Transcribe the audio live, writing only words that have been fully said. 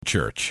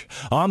Church.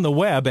 On the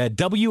web at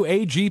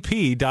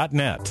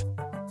wagp.net.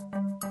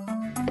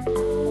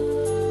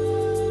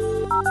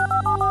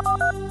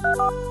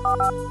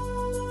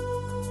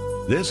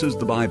 This is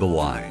the Bible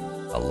Line,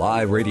 a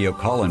live radio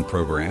call-in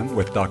program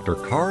with Dr.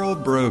 Carl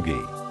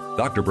Broggi.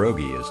 Dr.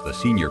 Broggi is the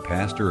senior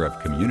pastor of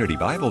Community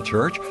Bible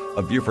Church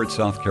of Beaufort,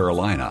 South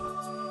Carolina.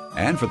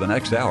 And for the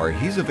next hour,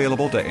 he's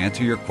available to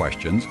answer your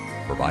questions,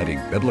 providing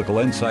biblical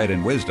insight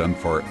and wisdom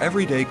for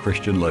everyday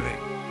Christian living.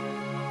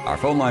 Our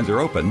phone lines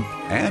are open,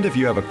 and if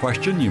you have a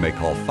question, you may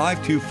call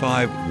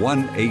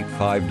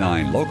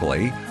 525-1859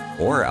 locally,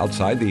 or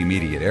outside the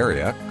immediate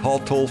area, call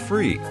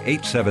toll-free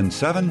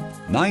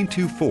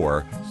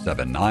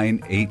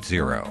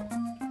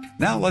 877-924-7980.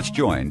 Now let's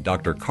join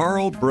Dr.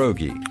 Carl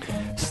Broggi.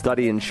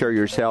 Study and show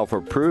yourself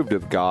approved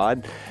of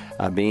God,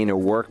 being a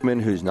workman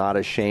who's not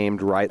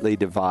ashamed, rightly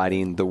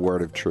dividing the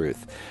word of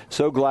truth.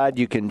 So glad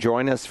you can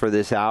join us for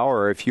this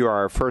hour. If you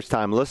are a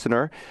first-time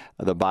listener,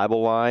 the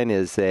Bible Line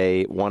is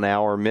a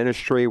one-hour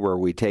ministry where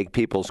we take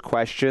people's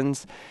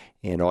questions,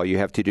 and all you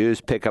have to do is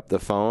pick up the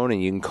phone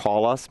and you can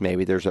call us.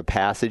 Maybe there's a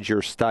passage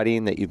you're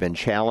studying that you've been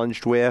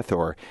challenged with,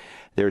 or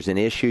there's an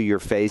issue you're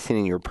facing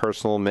in your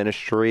personal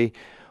ministry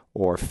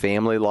or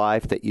family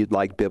life that you'd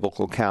like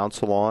biblical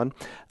counsel on.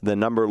 The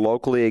number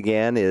locally,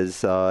 again,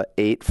 is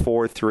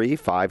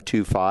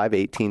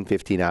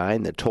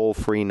 843-525-1859. The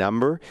toll-free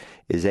number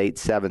is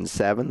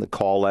 877. The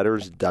call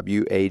letters,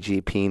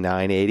 WAGP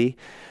 980.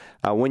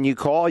 When you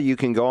call, you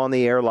can go on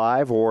the air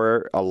live,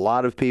 or a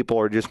lot of people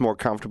are just more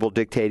comfortable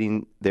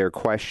dictating their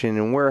question,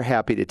 and we're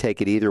happy to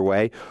take it either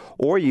way.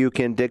 Or you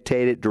can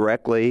dictate it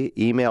directly,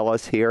 email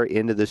us here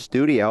into the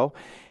studio.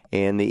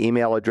 And the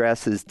email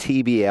address is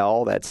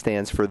TBL, that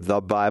stands for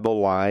The Bible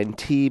Line,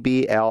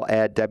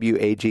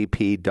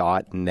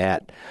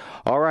 TBL@WAGP.net.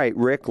 All right,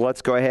 Rick,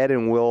 let's go ahead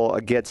and we'll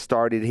get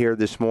started here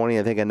this morning.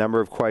 I think a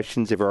number of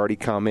questions have already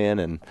come in,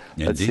 and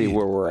let's see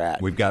where we're at.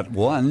 We've got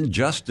one,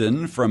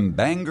 Justin from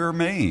Bangor,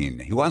 Maine.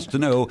 He wants to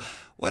know,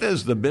 what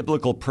is the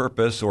biblical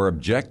purpose or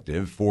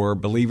objective for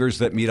believers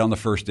that meet on the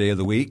first day of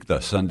the week, the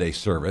Sunday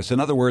service? In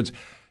other words,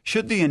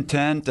 should the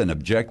intent and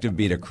objective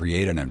be to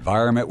create an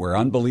environment where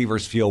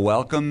unbelievers feel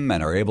welcome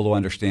and are able to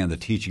understand the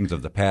teachings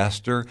of the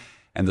pastor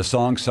and the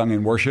songs sung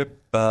in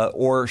worship?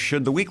 Or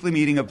should the weekly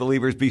meeting of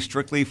believers be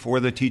strictly for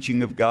the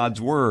teaching of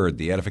God's Word,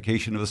 the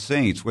edification of the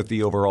saints, with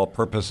the overall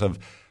purpose of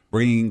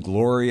bringing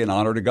glory and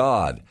honor to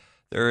God?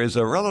 There is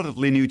a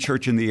relatively new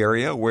church in the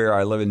area where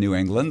I live in New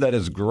England that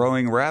is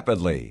growing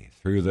rapidly.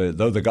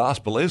 Though the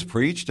gospel is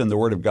preached and the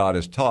Word of God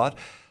is taught,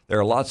 there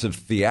are lots of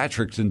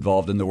theatrics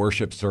involved in the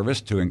worship service,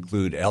 to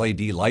include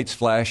LED lights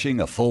flashing,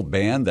 a full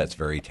band that's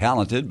very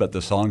talented, but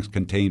the songs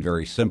contain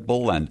very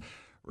simple and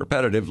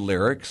repetitive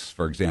lyrics.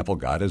 For example,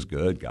 God is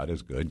good, God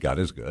is good, God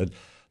is good.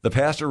 The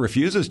pastor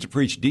refuses to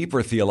preach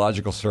deeper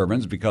theological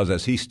sermons because,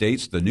 as he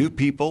states, the new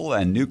people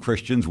and new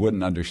Christians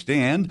wouldn't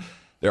understand.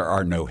 There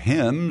are no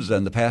hymns,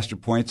 and the pastor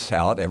points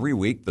out every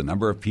week the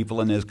number of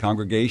people in his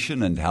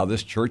congregation and how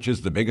this church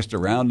is the biggest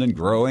around and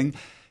growing.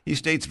 He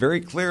states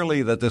very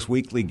clearly that this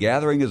weekly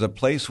gathering is a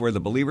place where the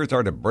believers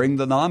are to bring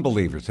the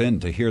non-believers in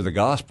to hear the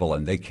gospel,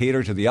 and they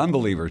cater to the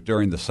unbelievers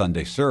during the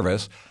Sunday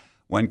service.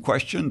 When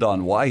questioned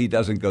on why he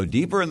doesn't go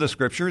deeper in the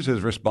scriptures,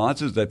 his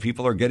response is that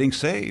people are getting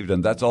saved,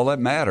 and that's all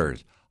that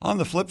matters. On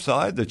the flip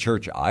side, the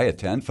church I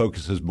attend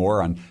focuses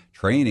more on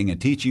training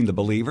and teaching the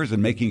believers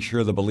and making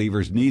sure the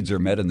believers' needs are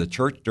met in the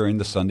church during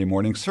the Sunday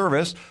morning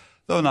service.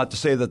 Though not to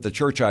say that the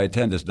church I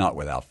attend is not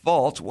without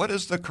faults, what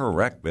is the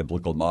correct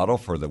biblical model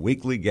for the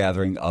weekly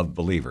gathering of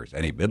believers?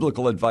 Any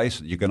biblical advice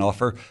that you can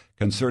offer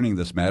concerning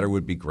this matter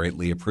would be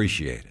greatly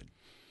appreciated.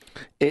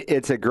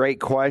 It's a great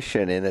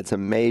question, and it's a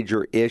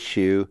major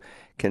issue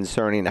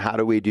concerning how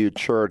do we do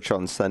church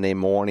on Sunday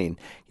morning.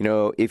 You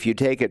know, if you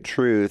take a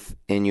truth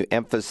and you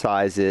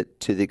emphasize it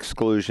to the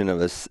exclusion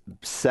of a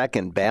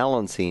second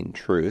balancing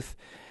truth,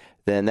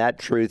 then that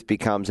truth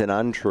becomes an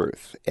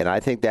untruth. And I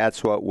think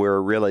that's what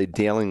we're really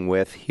dealing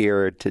with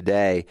here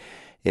today.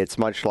 It's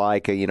much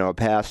like a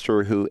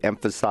pastor who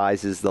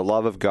emphasizes the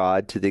love of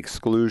God to the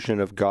exclusion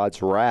of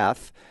God's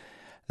wrath.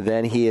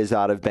 Then he is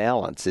out of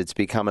balance. It's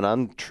become an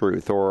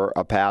untruth. Or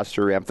a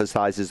pastor who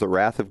emphasizes the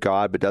wrath of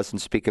God but doesn't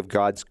speak of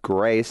God's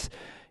grace.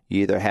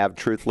 You either have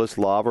truthless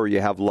love or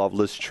you have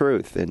loveless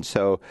truth. And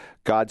so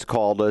God's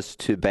called us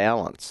to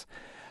balance.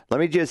 Let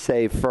me just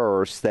say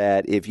first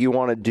that if you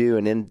want to do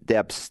an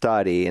in-depth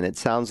study, and it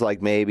sounds like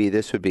maybe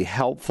this would be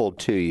helpful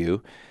to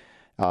you,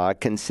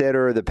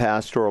 consider the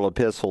pastoral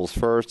epistles,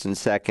 1st and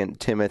 2nd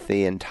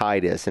Timothy and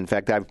Titus. In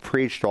fact, I've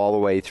preached all the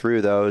way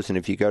through those, and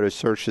if you go to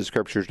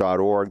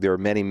searchthescriptures.org, there are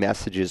many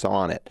messages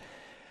on it.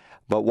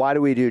 But why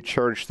do we do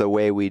church the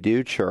way we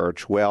do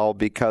church? Well,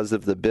 because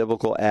of the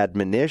biblical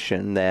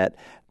admonition that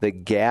the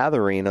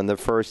gathering on the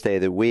first day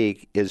of the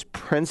week is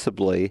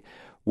principally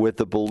with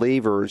the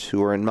believers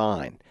who are in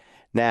mind.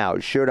 Now,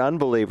 should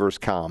unbelievers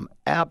come?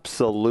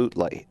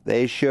 Absolutely.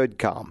 They should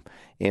come,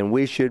 and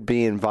we should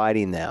be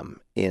inviting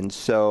them. And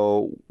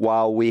so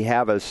while we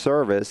have a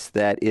service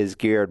that is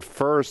geared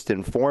first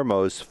and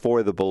foremost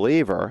for the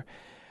believer,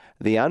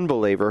 the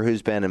unbeliever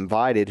who's been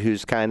invited,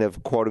 who's kind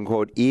of,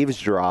 quote-unquote,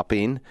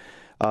 eavesdropping,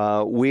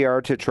 we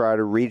are to try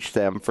to reach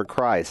them for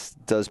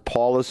Christ. Does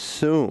Paul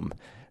assume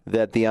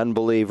that the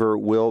unbeliever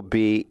will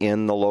be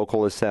in the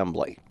local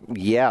assembly?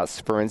 Yes.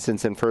 For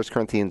instance, in 1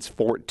 Corinthians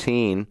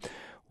 14,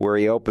 where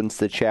he opens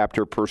the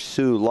chapter,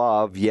 pursue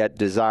love, yet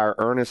desire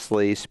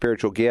earnestly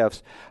spiritual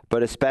gifts,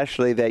 but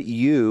especially that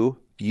you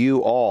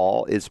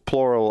all, is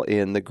plural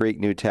in the Greek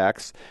New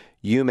Text,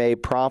 you may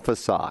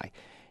prophesy.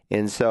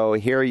 And so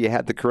here you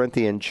had the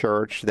Corinthian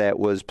church that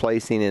was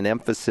placing an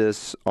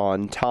emphasis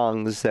on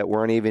tongues that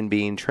weren't even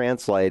being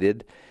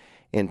translated,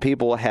 and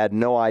people had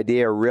no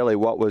idea really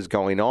what was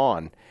going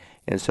on.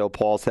 And so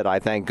Paul said, I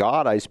thank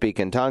God I speak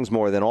in tongues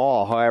more than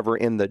all. However,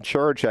 in the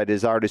church I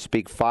desire to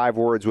speak 5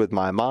 words with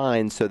my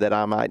mind so that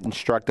I might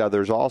instruct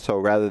others also,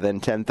 rather than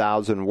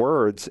 10,000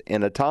 words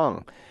in a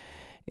tongue.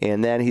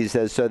 And then he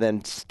says, so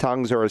then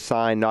tongues are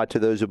assigned not to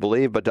those who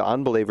believe, but to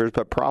unbelievers.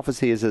 But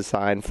prophecy is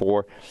assigned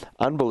for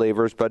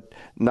unbelievers, but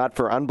not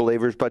for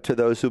unbelievers, but to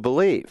those who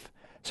believe.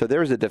 So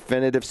there's a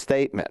definitive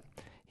statement.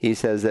 He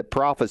says that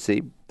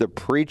prophecy, the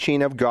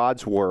preaching of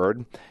God's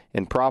word,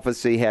 and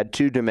prophecy had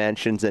 2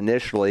 dimensions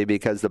initially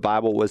because the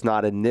Bible was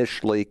not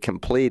initially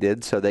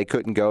completed, so they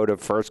couldn't go to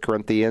 1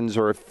 Corinthians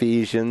or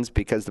Ephesians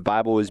because the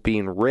Bible was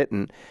being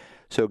written.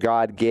 So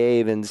God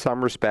gave, in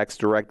some respects,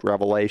 direct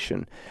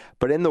revelation.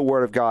 But in the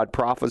Word of God,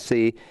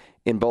 prophecy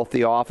in both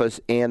the office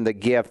and the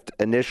gift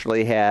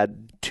initially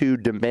had 2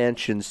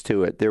 dimensions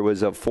to it. There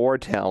was a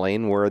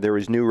foretelling where there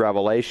was new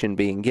revelation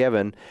being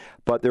given,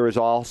 but there was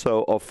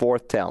also a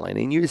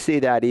forthtelling. And you see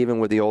that even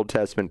with the Old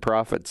Testament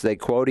prophets. They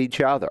quote each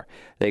other.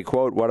 They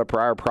quote what a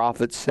prior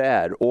prophet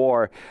said,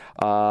 or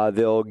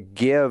they'll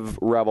give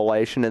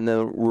revelation and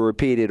then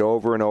repeat it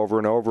over and over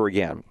and over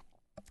again.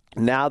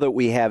 Now that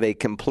we have a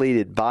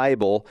completed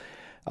Bible,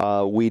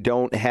 we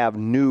don't have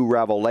new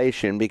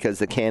revelation because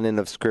the canon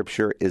of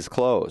Scripture is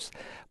closed.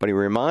 But he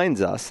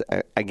reminds us,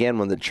 again,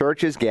 when the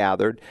church is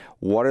gathered,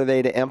 what are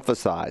they to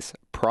emphasize?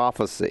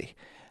 Prophecy,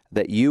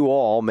 that you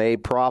all may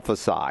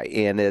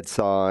prophesy. And it's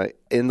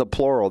in the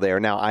plural there.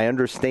 Now, I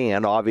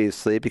understand,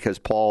 obviously, because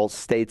Paul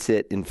states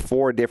it in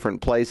 4 different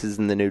places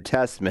in the New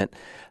Testament,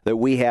 that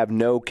we have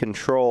no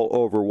control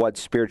over what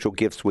spiritual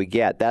gifts we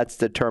get. That's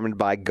determined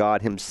by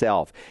God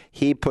himself.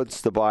 He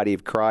puts the body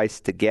of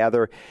Christ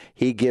together.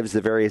 He gives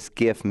the various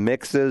gift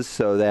mixes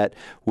so that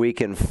we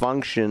can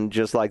function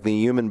just like the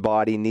human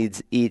body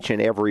needs each and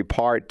every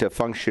part to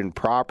function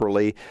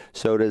properly,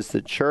 so does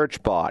the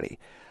church body.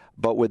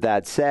 But with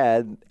that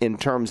said, in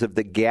terms of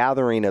the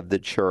gathering of the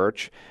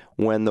church,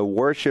 when the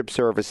worship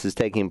service is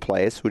taking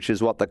place, which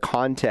is what the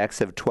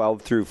context of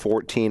 12 through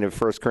 14 of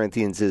 1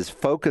 Corinthians is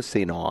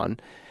focusing on,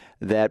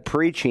 that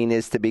preaching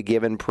is to be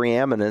given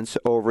preeminence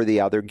over the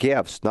other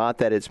gifts. Not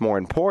that it's more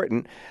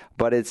important,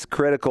 but it's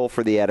critical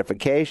for the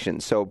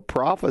edification. So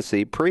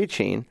prophecy,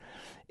 preaching,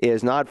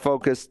 is not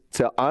focused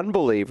to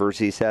unbelievers,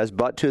 he says,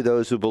 but to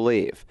those who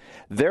believe.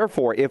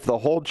 Therefore, if the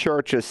whole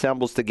church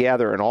assembles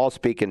together and all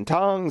speak in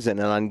tongues, and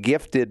an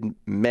ungifted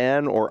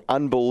men or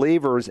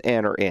unbelievers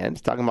enter in,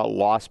 it's talking about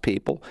lost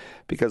people,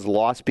 because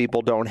lost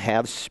people don't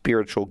have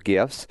spiritual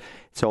gifts.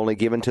 It's only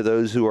given to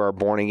those who are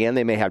born again.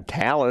 They may have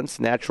talents,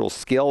 natural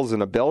skills,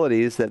 and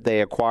abilities that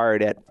they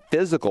acquired at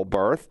physical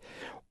birth,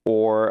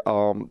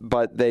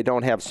 but they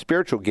don't have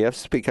spiritual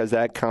gifts because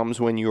that comes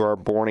when you are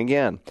born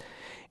again.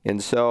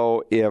 And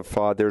so if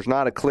there's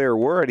not a clear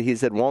word, he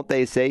said, won't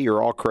they say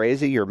you're all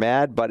crazy, you're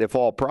mad? But if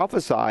all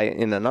prophesy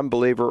and an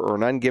unbeliever or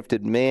an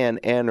ungifted man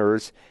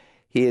enters,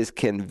 he is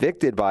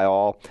convicted by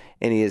all,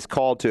 and he is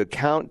called to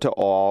account to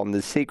all, and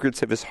the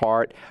secrets of his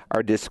heart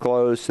are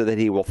disclosed so that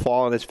he will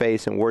fall on his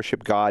face and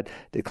worship God,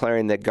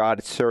 declaring that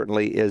God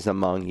certainly is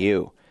among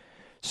you.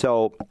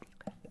 So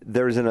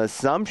there's an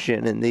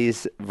assumption in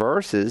these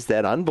verses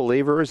that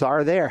unbelievers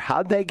are there.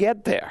 How'd they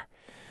get there?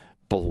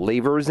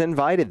 Believers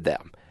invited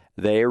them.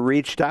 They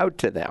reached out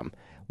to them.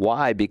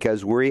 Why?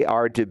 Because we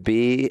are to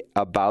be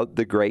about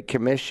the Great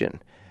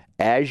Commission.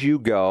 As you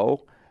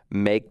go,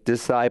 make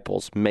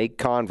disciples, make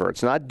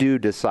converts, not do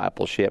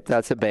discipleship.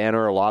 That's a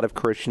banner a lot of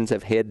Christians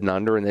have hidden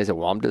under, and they say,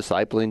 well, I'm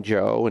discipling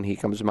Joe, and he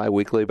comes to my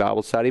weekly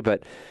Bible study,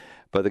 but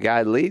the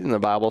guy leading the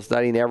Bible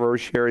study never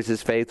shares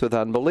his faith with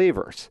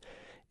unbelievers.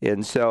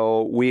 And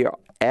so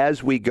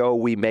as we go,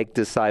 we make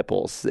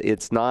disciples.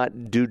 It's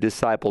not do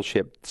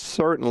discipleship.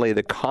 Certainly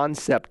the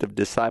concept of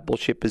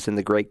discipleship is in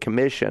the Great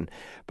Commission,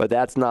 but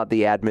that's not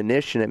the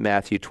admonition in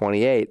Matthew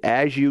 28.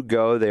 As you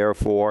go,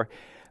 therefore,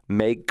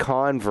 make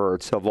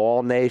converts of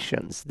all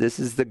nations. This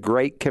is the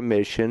Great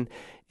Commission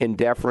in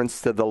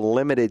deference to the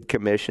limited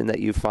commission that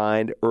you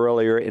find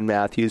earlier in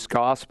Matthew's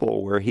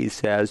Gospel, where he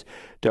says,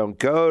 don't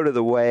go to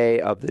the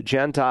way of the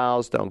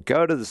Gentiles, don't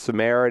go to the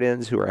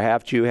Samaritans who are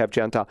half Jew, half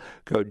Gentile,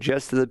 go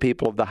just to the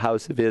people of the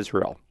house of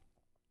Israel.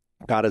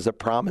 God is a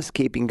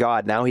promise-keeping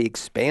God. Now he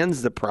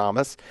expands the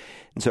promise.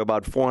 And so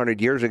about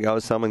 400 years ago,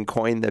 someone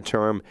coined the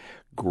term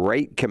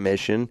Great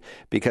Commission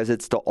because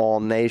it's to all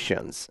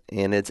nations.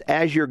 And it's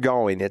as you're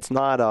going. It's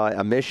not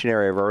a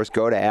missionary verse,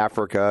 go to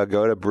Africa,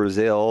 go to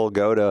Brazil,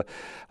 go to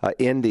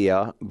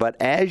India.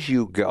 But as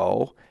you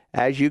go,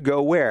 As you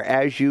go where?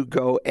 As you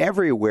go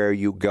everywhere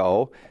you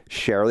go,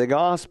 share the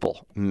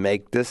gospel,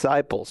 make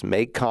disciples,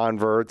 make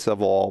converts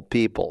of all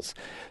peoples.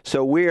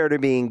 So we are to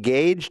be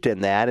engaged in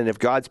that, and if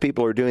God's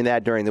people are doing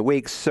that during the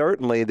week,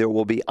 certainly there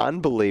will be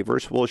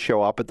unbelievers who will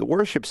show up at the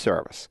worship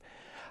service.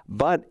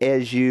 But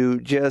as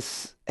you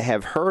just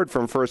have heard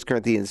from 1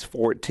 Corinthians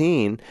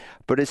 14,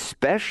 but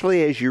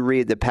especially as you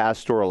read the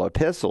pastoral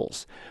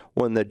epistles,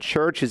 when the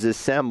church is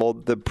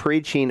assembled, the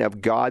preaching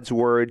of God's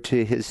word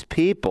to his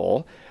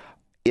people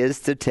is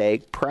to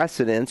take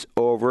precedence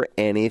over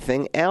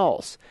anything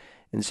else.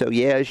 And so,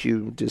 as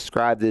you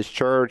describe this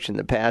church and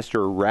the pastor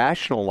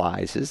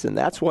rationalizes, and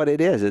that's what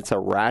it is. It's a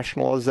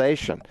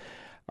rationalization.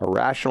 A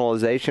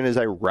rationalization is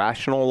a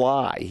rational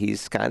lie.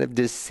 He's kind of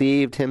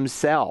deceived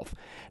himself.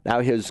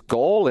 Now, his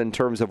goal in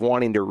terms of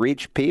wanting to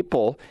reach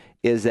people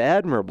is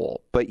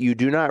admirable, but you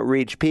do not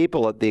reach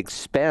people at the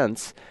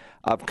expense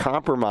of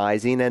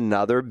compromising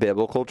another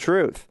biblical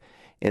truth.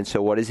 And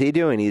so what is he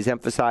doing? He's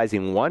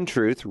emphasizing one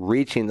truth,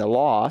 reaching the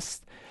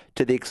lost,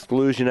 to the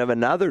exclusion of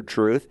another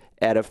truth,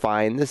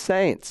 edifying the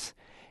saints.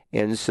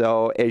 And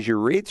so as you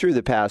read through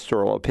the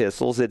pastoral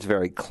epistles, it's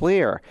very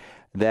clear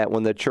that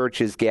when the church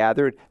is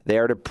gathered, they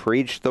are to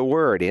preach the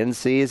word in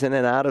season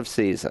and out of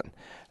season.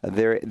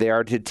 They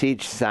are to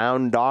teach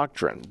sound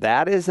doctrine.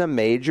 That is a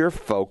major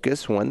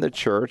focus when the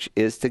church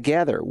is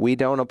together. We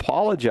don't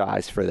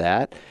apologize for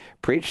that.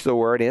 Preach the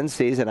word in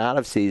season, out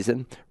of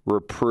season.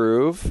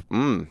 Reprove.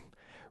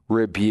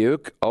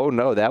 Rebuke. Oh,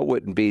 no, that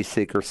wouldn't be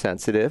seeker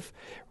sensitive.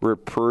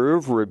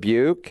 Reprove,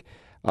 rebuke.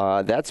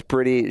 That's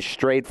pretty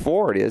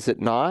straightforward, is it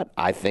not?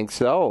 I think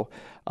so.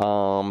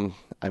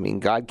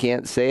 God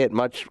can't say it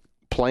much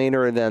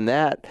plainer than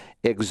that.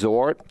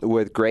 Exhort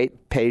with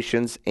great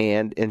patience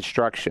and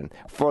instruction.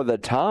 For the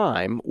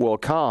time will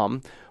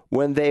come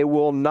when they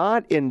will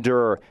not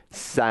endure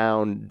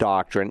sound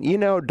doctrine. You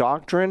know,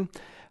 doctrine,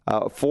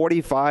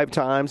 45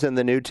 times in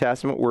the New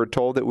Testament we're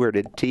told that we're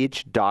to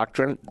teach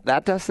doctrine.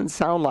 That doesn't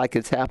sound like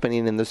it's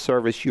happening in the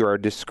service you are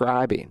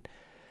describing.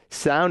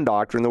 Sound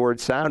doctrine, the word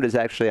sound is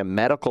actually a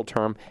medical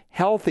term.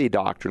 Healthy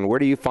doctrine, where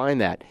do you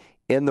find that?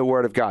 In the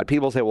Word of God.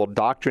 People say, well,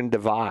 doctrine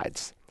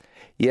divides.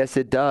 Yes,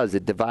 it does.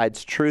 It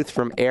divides truth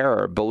from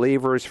error,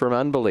 believers from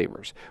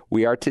unbelievers.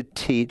 We are to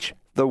teach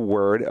the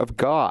Word of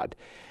God.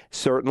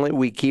 Certainly,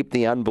 we keep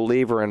the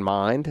unbeliever in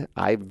mind.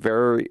 I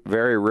very,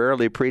 very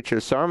rarely preach a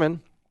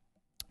sermon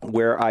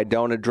where I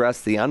don't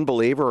address the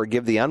unbeliever or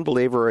give the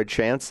unbeliever a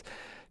chance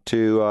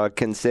to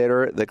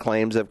consider the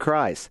claims of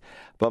Christ.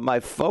 But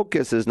my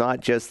focus is not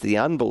just the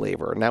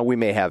unbeliever. Now, we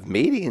may have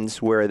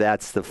meetings where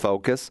that's the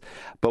focus,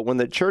 but when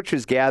the church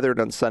is gathered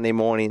on Sunday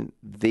morning,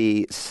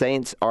 the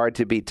saints are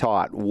to be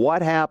taught.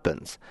 What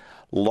happens?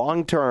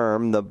 Long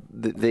term,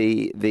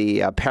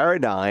 the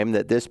paradigm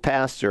that this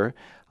pastor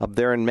up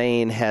there in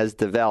Maine has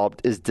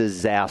developed is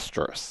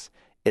disastrous.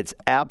 It's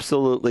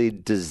absolutely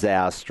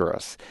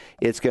disastrous.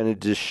 It's going to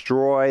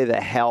destroy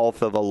the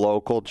health of a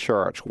local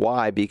church.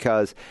 Why?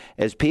 Because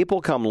as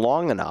people come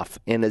long enough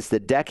and as the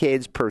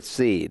decades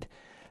proceed,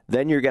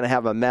 then you're going to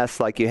have a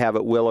mess like you have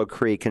at Willow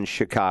Creek in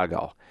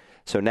Chicago.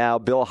 So now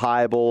Bill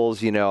Hybels,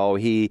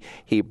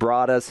 he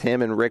brought us,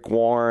 him and Rick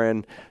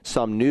Warren,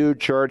 some new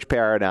church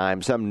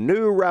paradigm, some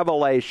new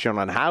revelation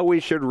on how we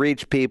should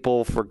reach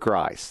people for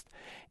Christ.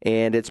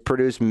 And it's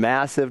produced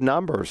massive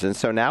numbers. And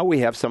so now we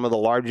have some of the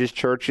largest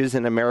churches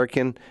in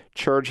American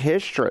church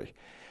history.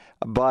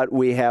 But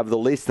we have the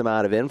least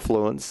amount of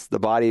influence. The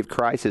body of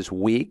Christ is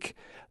weak.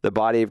 The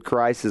body of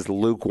Christ is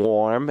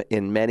lukewarm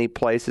in many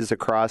places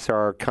across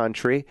our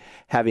country,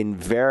 having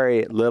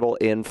very little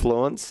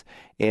influence.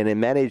 And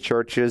in many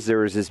churches,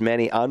 there's as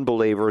many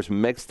unbelievers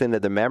mixed into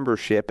the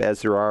membership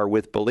as there are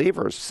with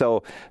believers.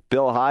 So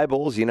Bill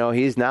Hybels,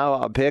 he's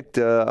now picked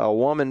a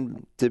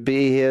woman to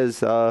be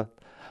his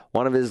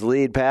one of his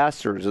lead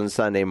pastors on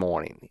Sunday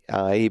morning.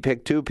 He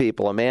picked two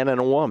people, a man and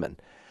a woman.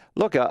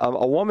 Look,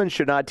 a woman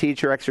should not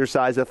teach or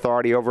exercise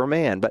authority over a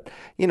man, but,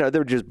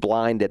 they're just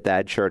blind at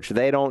that church.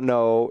 They don't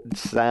know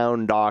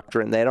sound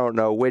doctrine. They don't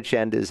know which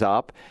end is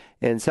up.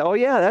 And so,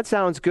 that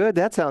sounds good.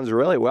 That sounds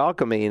really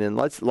welcoming, and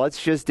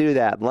let's just do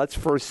that. And let's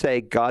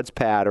forsake God's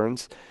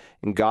patterns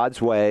and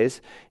God's ways,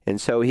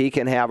 and so he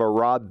can have a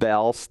Rob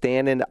Bell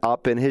standing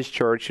up in his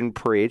church and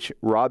preach.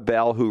 Rob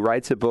Bell, who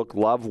writes a book,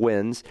 Love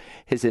Wins.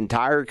 His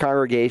entire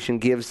congregation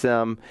gives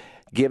the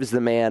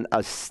man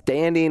a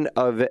standing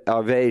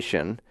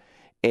ovation,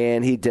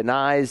 and he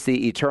denies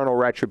the eternal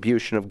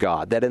retribution of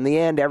God, that in the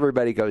end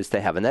everybody goes to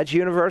heaven. That's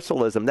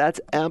universalism.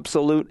 That's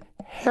absolute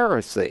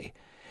heresy.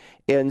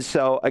 And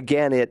so,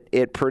 again,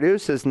 it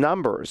produces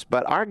numbers.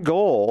 But our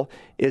goal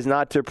is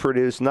not to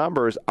produce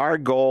numbers. Our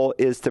goal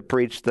is to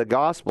preach the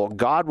gospel.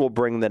 God will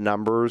bring the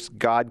numbers.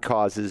 God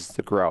causes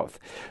the growth.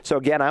 So,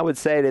 again, I would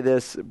say to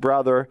this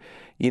brother,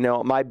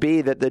 it might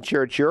be that the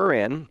church you're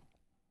in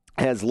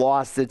has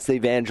lost its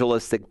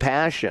evangelistic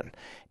passion.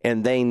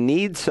 And they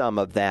need some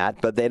of that,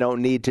 but they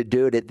don't need to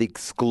do it at the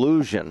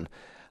exclusion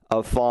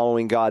of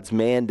following God's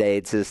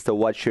mandates as to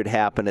what should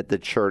happen at the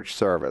church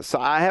service. So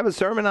I have a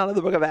sermon out of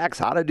the book of Acts,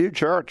 how to do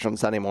church on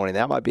Sunday morning.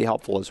 That might be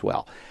helpful as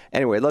well.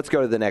 Anyway, let's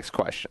go to the next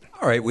question.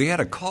 All right, we had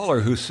a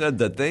caller who said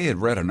that they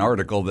had read an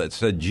article that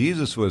said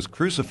Jesus was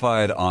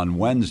crucified on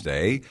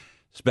Wednesday,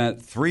 spent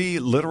 3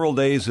 literal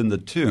days in the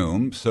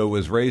tomb, so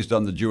was raised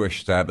on the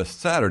Jewish Sabbath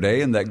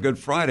Saturday, and that Good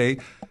Friday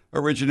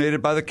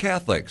originated by the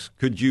Catholics.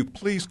 Could you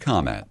please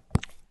comment?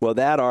 Well,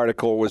 that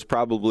article was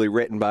probably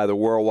written by the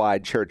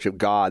Worldwide Church of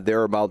God.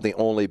 They're about the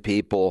only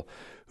people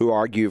who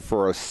argue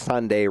for a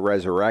Sunday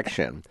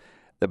resurrection.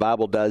 The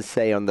Bible does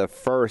say on the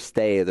first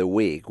day of the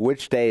week.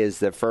 Which day is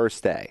the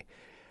first day?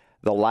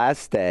 The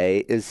last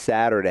day is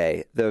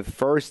Saturday. The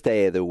first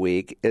day of the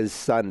week is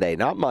Sunday,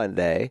 not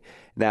Monday.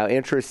 Now,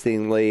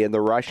 interestingly, in the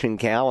Russian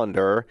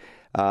calendar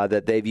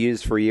that they've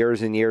used for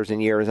years and years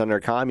and years under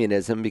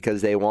communism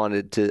because they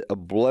wanted to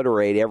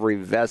obliterate every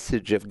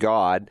vestige of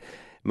God,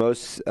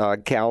 most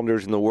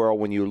calendars in the world,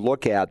 when you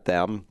look at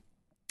them,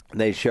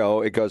 they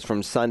show it goes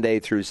from Sunday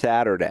through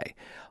Saturday.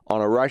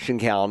 On a Russian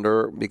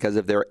calendar, because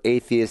of their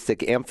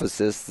atheistic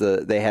emphasis,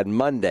 they had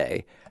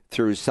Monday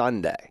through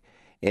Sunday.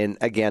 And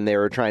again, they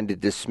were trying to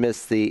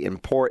dismiss the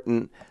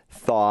important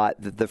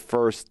thought that the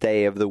first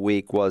day of the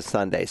week was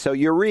Sunday. So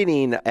you're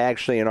reading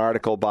actually an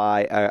article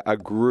by a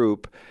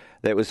group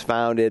that was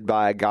founded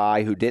by a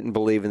guy who didn't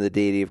believe in the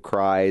deity of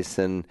Christ,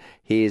 and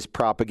he's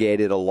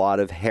propagated a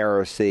lot of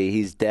heresy.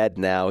 He's dead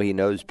now. He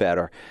knows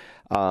better.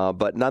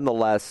 But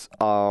nonetheless,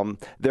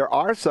 there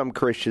are some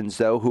Christians,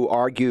 though, who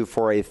argue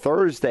for a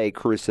Thursday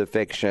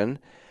crucifixion,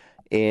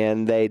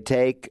 and they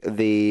take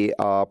the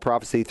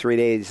prophecy 3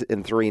 days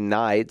and 3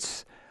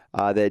 nights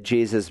that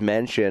Jesus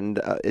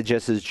mentioned,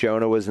 just as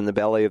Jonah was in the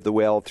belly of the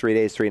whale 3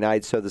 days, 3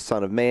 nights, so the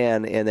Son of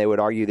Man, and they would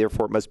argue,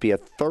 therefore, it must be a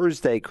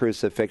Thursday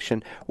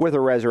crucifixion with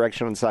a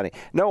resurrection on Sunday.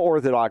 No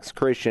Orthodox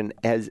Christian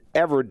has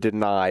ever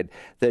denied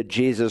that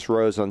Jesus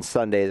rose on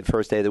Sunday, the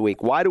first day of the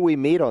week. Why do we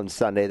meet on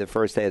Sunday, the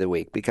first day of the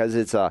week? Because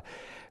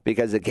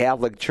the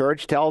Catholic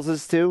Church tells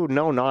us to?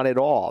 No, not at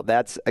all.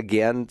 That's,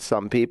 again,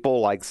 some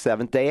people like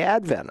Seventh-day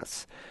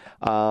Adventists.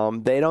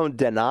 They don't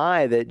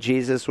deny that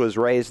Jesus was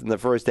raised on the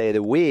first day of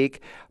the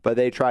week, but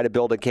they try to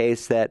build a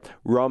case that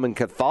Roman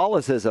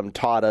Catholicism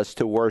taught us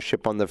to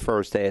worship on the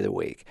first day of the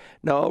week.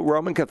 No,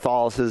 Roman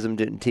Catholicism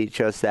didn't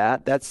teach us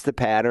that. That's the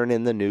pattern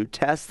in the New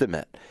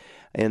Testament,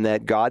 in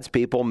that God's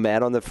people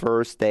met on the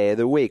first day of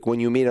the week. When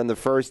you meet on the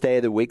first day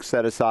of the week,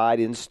 set aside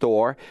in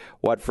store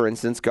what, for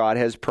instance, God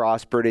has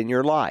prospered in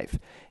your life.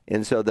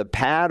 And so the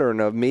pattern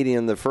of meeting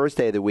on the first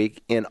day of the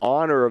week in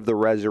honor of the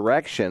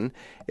resurrection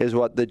is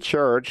what the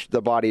church,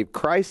 the body of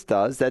Christ,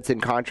 does. That's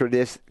in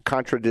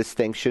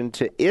contradistinction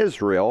to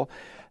Israel,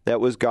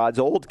 that was God's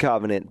old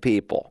covenant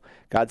people.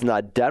 God's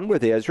not done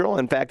with Israel.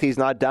 In fact, he's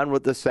not done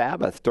with the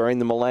Sabbath. During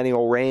the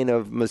millennial reign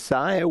of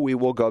Messiah, we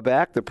will go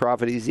back. The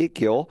prophet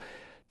Ezekiel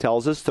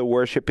tells us to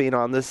worshiping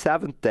on the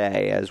seventh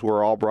day, as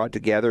we're all brought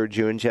together,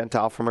 Jew and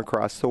Gentile, from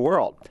across the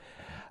world.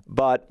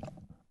 But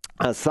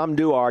some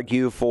do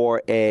argue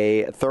for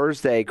a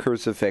Thursday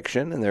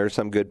crucifixion, and there are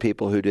some good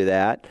people who do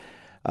that.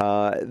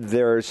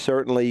 There's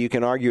certainly, you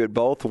can argue it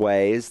both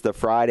ways. The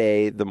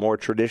Friday, the more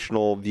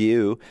traditional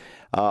view,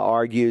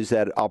 argues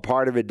that a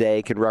part of a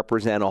day can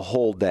represent a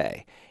whole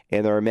day,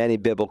 and there are many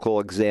biblical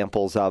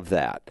examples of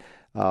that.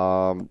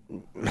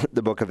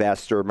 The book of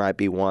Esther might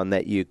be one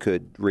that you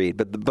could read.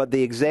 But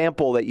the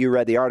example that you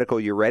read, the article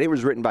you read, it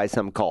was written by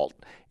some cult.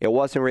 It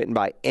wasn't written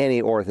by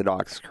any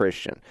Orthodox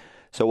Christian.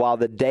 So while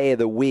the day of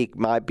the week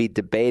might be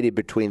debated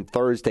between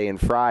Thursday and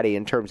Friday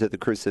in terms of the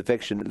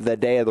crucifixion, the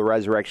day of the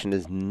resurrection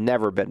has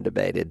never been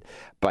debated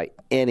by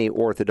any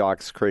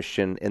Orthodox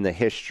Christian in the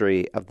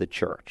history of the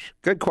church.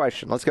 Good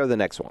question. Let's go to the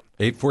next one.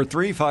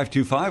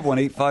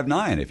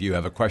 843-525-1859. If you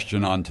have a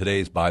question on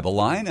today's Bible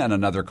line, and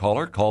another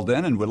caller called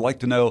in and would like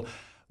to know,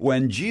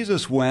 when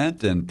Jesus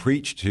went and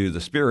preached to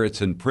the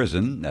spirits in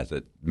prison, as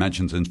it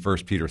mentions in 1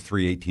 Peter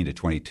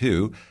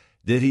 3:18-22,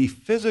 did he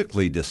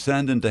physically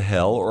descend into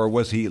hell, or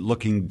was he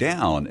looking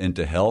down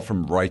into hell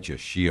from righteous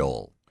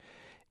Sheol?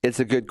 It's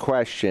a good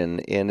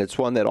question, and it's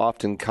one that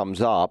often comes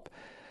up.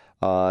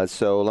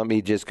 So let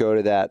me just go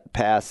to that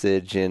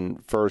passage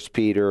in 1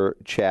 Peter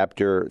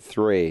chapter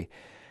 3.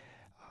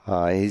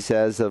 He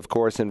says, of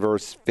course, in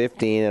verse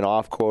 15, an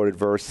oft-quoted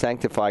verse,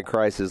 sanctify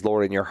Christ as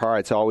Lord in your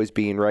hearts, always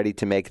being ready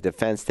to make a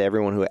defense to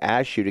everyone who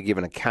asks you to give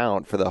an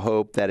account for the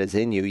hope that is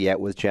in you, yet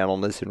with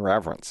gentleness and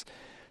reverence.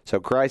 So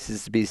Christ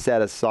is to be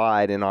set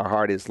aside in our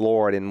heart as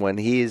Lord, and when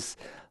he's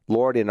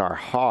Lord in our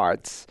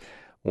hearts,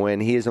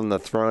 when he is on the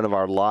throne of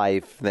our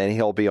life, then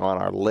he'll be on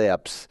our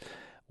lips.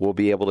 We'll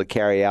be able to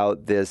carry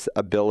out this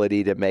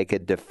ability to make a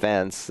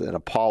defense, an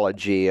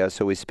apology,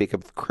 so we speak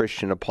of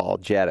Christian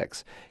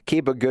apologetics.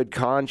 Keep a good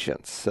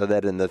conscience, so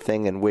that in the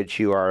thing in which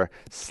you are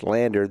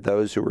slandered,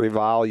 those who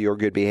revile your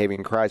good behavior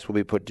in Christ will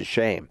be put to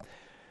shame.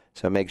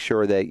 So make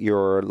sure that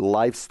your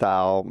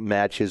lifestyle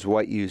matches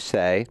what you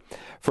say.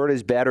 For it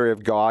is better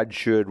if God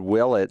should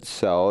will it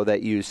so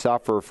that you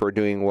suffer for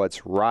doing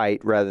what's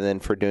right rather than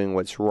for doing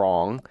what's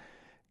wrong.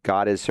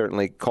 God has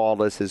certainly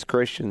called us as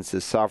Christians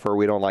to suffer.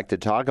 We don't like to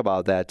talk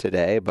about that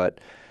today, but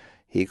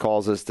he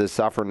calls us to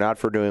suffer not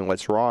for doing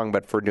what's wrong,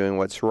 but for doing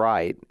what's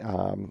right.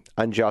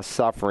 Unjust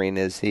suffering,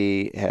 as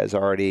he has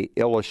already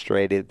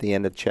illustrated at the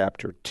end of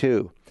chapter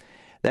 2.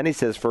 Then he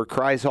says, for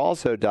Christ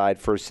also died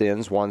for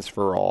sins once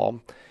for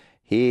all.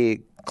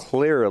 He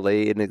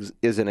clearly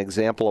is an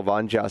example of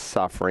unjust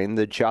suffering,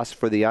 the just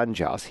for the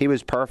unjust. He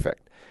was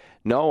perfect.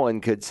 No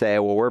one could say,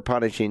 well, we're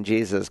punishing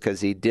Jesus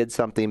because he did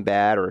something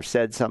bad or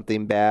said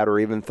something bad or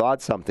even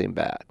thought something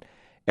bad.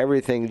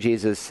 Everything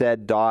Jesus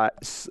said, thought,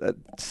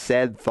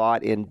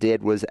 and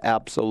did was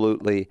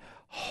absolutely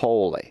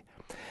holy.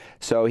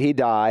 So he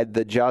died,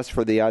 the just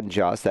for the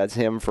unjust, that's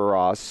him for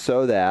us,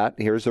 so that,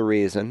 here's the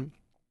reason,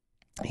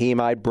 he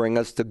might bring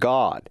us to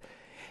God,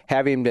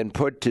 having been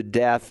put to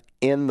death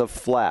in the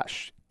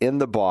flesh, in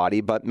the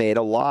body, but made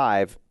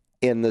alive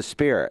in the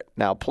spirit.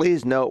 Now,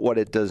 please note what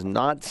it does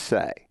not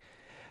say.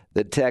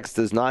 The text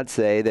does not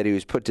say that he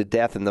was put to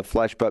death in the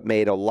flesh, but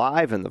made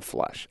alive in the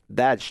flesh.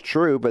 That's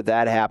true, but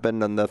that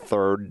happened on the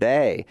third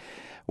day,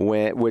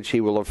 which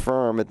he will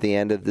affirm at the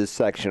end of this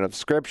section of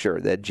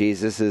Scripture, that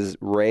Jesus is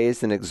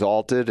raised and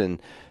exalted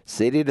and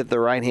seated at the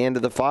right hand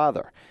of the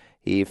Father.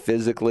 He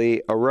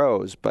physically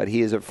arose, but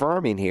he is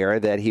affirming here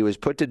that he was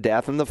put to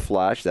death in the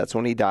flesh, that's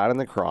when he died on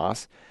the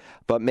cross,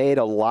 but made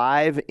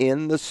alive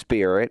in the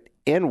Spirit,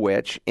 in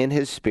which, in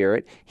his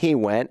Spirit, he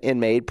went and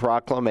made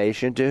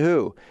proclamation to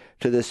who?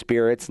 To the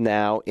spirits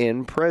now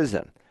in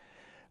prison.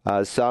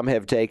 Some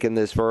have taken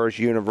this verse,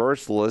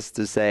 universalists,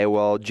 to say,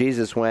 well,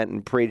 Jesus went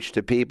and preached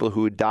to people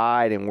who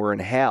died and were in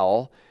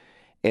hell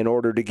in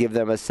order to give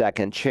them a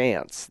second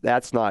chance.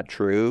 That's not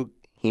true.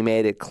 He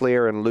made it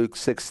clear in Luke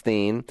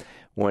 16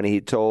 when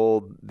he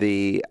told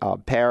the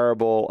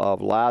parable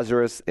of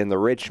Lazarus and the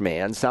rich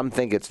man. Some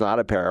think it's not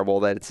a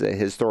parable, that it's a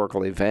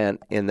historical event,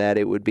 in that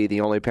it would be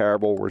the only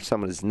parable where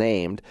someone is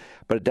named,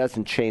 but it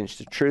doesn't change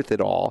the truth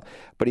at all.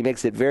 But he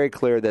makes it very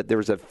clear that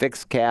there's a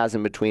fixed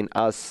chasm between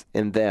us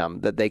and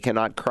them, that they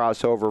cannot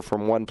cross over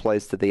from one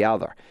place to the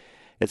other.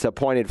 It's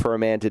appointed for a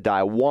man to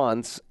die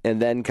once,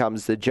 and then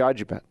comes the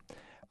judgment.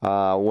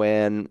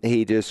 When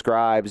he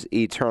describes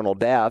eternal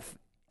death,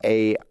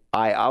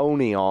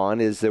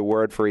 aionion is the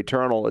word for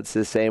eternal. It's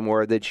the same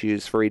word that's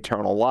used for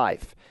eternal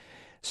life.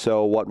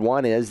 So what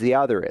one is, the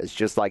other is.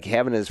 Just like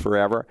heaven is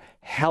forever,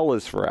 hell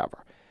is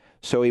forever.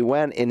 So he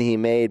went and he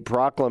made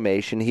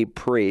proclamation. He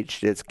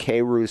preached. It's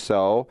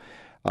kerusso,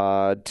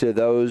 to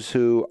those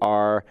who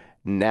are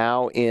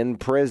now in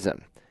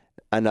prison.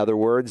 In other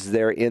words,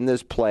 they're in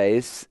this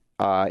place.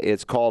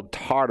 It's called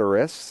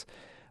Tartarus.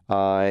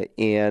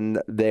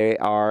 And they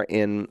are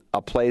in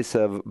a place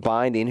of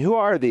binding. Who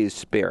are these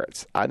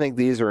spirits? I think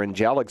these are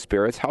angelic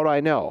spirits. How do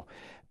I know?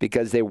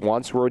 Because they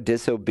once were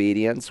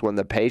disobedience when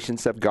the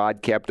patience of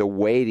God kept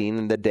awaiting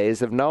in the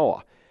days of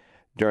Noah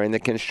during the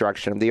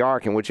construction of the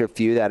ark, in which a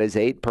few, that is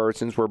 8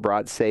 persons, were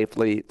brought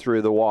safely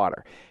through the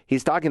water.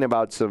 He's talking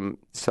about some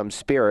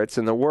spirits,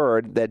 and the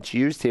word that's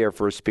used here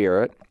for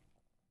spirit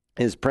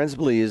is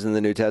principally used in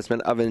the New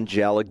Testament of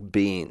angelic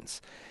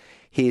beings.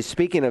 He's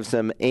speaking of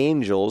some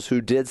angels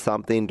who did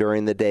something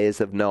during the days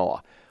of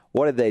Noah.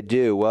 What did they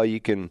do? Well, you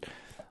can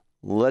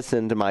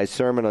listen to my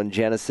sermon on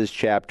Genesis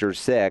chapter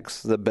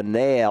 6. The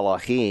B'nai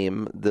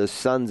Elohim, the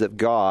sons of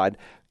God,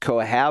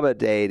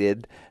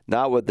 cohabitated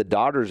not with the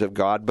daughters of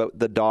God, but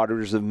the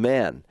daughters of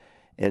men.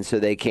 And so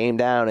they came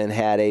down and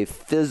had a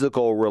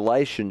physical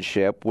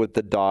relationship with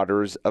the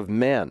daughters of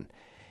men.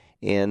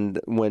 And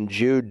when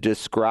Jude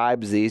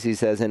describes these, he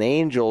says, and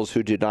angels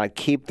who do not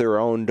keep their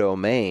own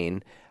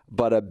domain,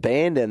 but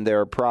abandon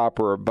their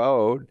proper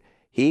abode,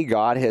 he,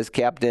 God, has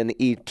kept in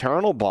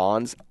eternal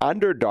bonds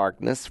under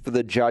darkness for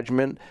the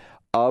judgment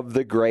of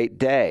the great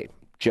day.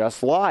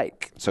 Just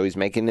like, so he's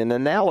making an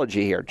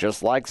analogy here,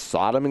 just like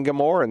Sodom and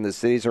Gomorrah and the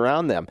cities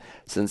around them,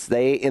 since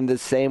they, in the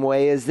same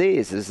way as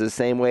these, is the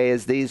same way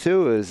as these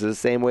who, is the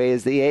same way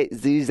as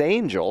these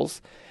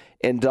angels,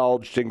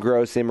 indulged in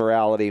gross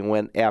immorality and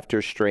went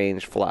after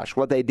strange flesh.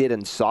 What they did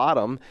in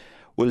Sodom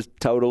was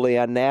totally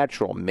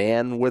unnatural.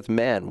 Men with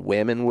men,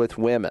 women with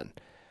women.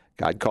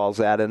 God calls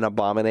that an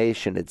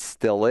abomination. It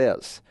still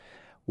is.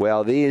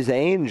 Well, these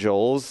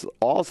angels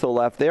also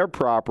left their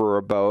proper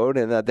abode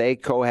in that they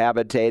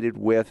cohabitated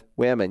with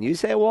women. You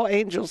say, well,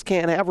 angels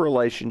can't have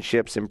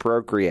relationships and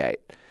procreate.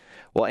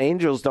 Well,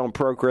 angels don't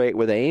procreate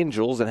with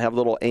angels and have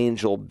little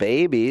angel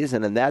babies.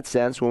 And in that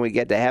sense, when we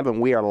get to heaven,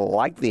 we are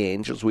like the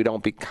angels. We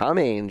don't become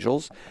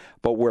angels,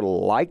 but we're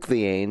like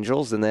the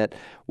angels in that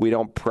we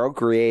don't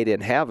procreate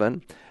in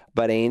heaven.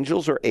 But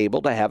angels are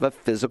able to have a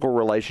physical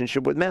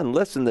relationship with men.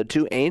 Listen, the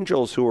 2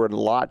 angels who were in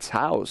Lot's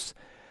house,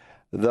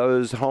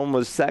 those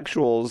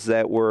homosexuals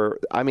that were,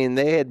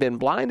 they had been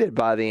blinded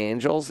by the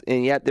angels,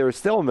 and yet they're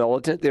still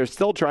militant. They're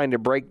still trying to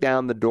break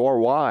down the door.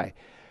 Why?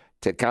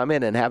 To come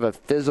in and have a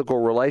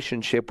physical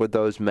relationship with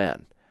those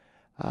men,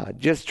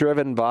 just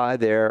driven by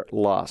their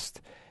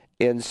lust.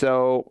 And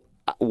so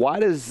why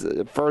does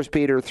 1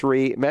 Peter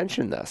 3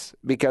 mention this?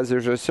 Because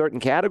there's a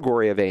certain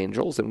category of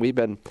angels, and we've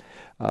been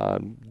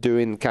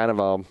doing kind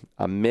of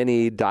a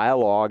mini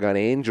dialogue on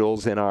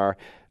angels in our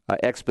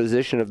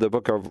exposition of the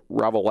book of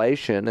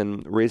Revelation.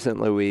 And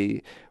recently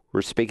we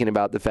were speaking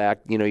about the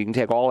fact, you can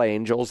take all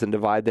angels and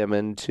divide them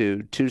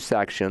into two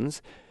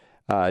sections,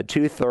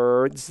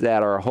 2/3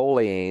 that are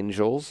holy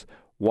angels,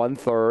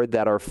 1/3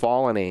 that are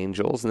fallen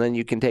angels, and then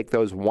you can take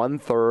those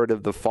 1/3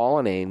 of the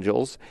fallen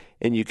angels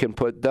and you can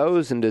put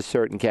those into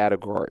certain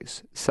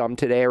categories. Some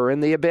today are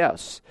in the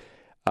abyss.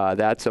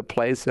 That's a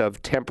place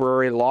of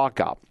temporary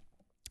lockup.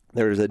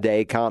 There's a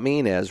day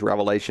coming, as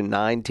Revelation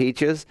 9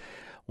 teaches,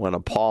 when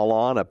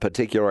Apollyon, a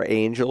particular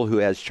angel who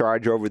has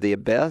charge over the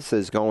abyss,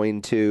 is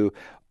going to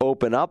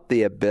open up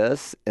the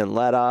abyss and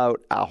let out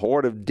a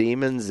horde of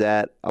demons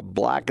that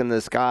blacken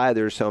the sky.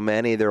 There's so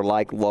many, they're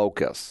like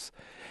locusts.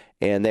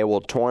 And they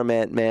will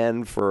torment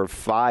men for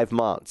 5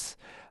 months.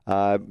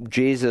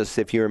 Jesus,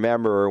 if you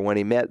remember, when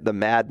he met the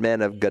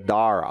madmen of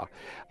Gadara,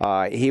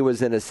 he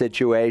was in a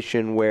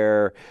situation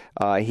where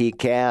he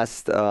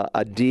cast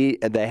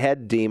the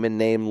head demon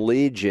named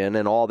Legion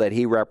and all that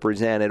he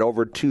represented,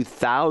 over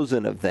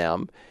 2,000 of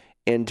them,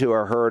 into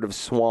a herd of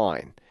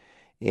swine.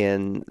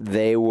 And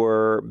they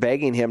were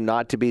begging him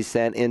not to be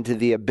sent into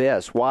the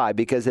abyss. Why?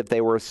 Because if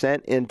they were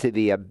sent into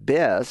the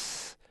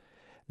abyss,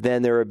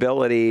 then their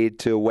ability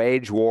to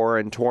wage war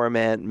and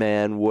torment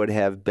men would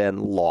have been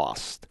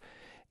lost.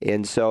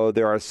 And so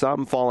there are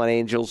some fallen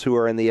angels who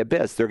are in the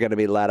abyss. They're going to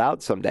be let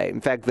out someday. In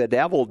fact, the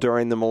devil,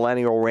 during the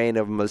millennial reign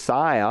of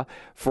Messiah,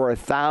 for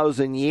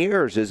 1,000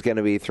 years is going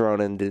to be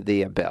thrown into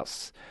the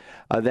abyss.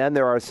 Then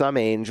there are some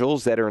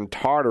angels that are in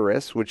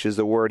Tartarus, which is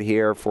the word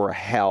here for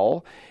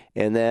hell,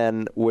 and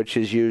then which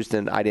is used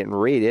in, I didn't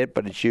read it,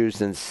 but it's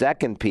used in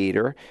 2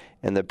 Peter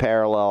in the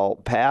parallel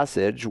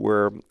passage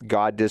where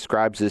God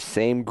describes the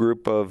same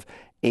group of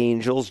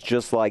angels,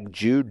 just like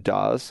Jude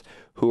does,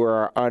 who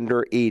are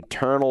under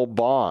eternal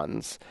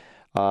bonds.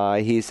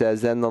 He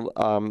says, then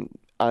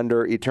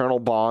under eternal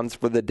bonds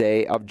for the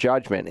day of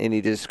judgment. And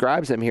he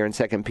describes them here in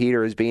 2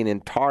 Peter as being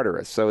in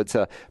Tartarus. So it's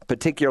a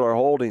particular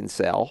holding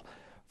cell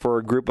for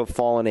a group of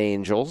fallen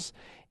angels.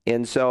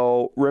 And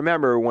so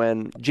remember,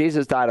 when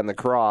Jesus died on the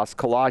cross,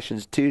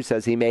 Colossians 2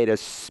 says he made a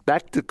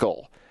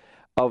spectacle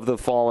of the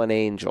fallen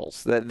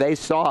angels. That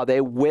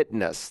they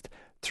witnessed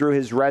through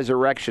his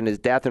resurrection, his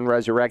death and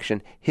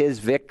resurrection, his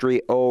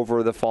victory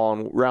over the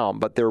fallen realm.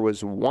 But there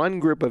was one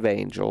group of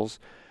angels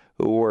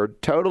who were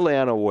totally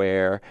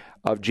unaware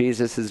of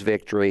Jesus'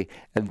 victory,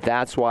 and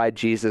that's why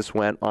Jesus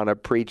went on a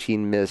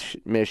preaching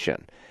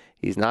mission.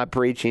 He's not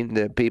preaching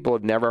to people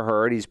who've never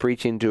heard. He's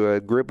preaching to a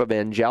group of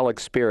angelic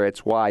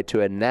spirits. Why?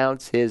 To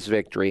announce his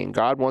victory. And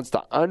God wants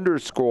to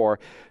underscore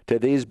to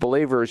these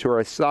believers who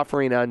are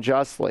suffering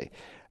unjustly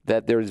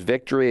that there's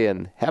victory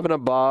in heaven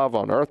above,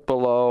 on earth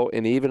below,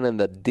 and even in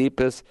the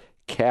deepest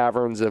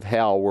caverns of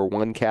hell, where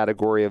one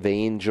category of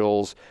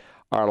angels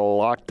are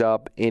locked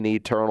up in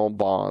eternal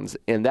bonds.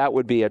 And that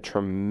would be a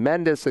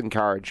tremendous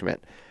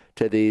encouragement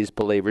to these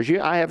believers.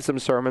 I have some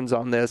sermons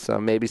on this,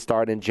 maybe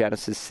start in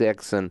Genesis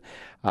 6, and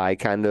I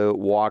kind of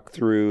walk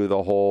through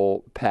the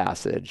whole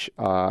passage,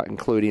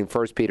 including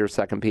 1 Peter,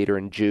 2 Peter,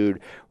 and Jude,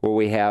 where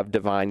we have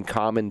divine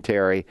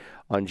commentary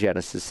on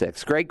Genesis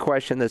 6. Great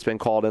question that's been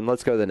called in.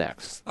 Let's go to the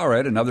next. All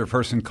right, another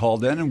person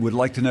called in and would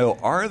like to know,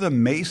 are the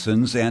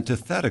Masons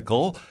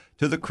antithetical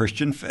to the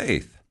Christian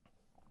faith?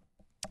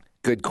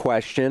 Good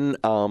question.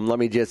 Let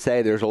me just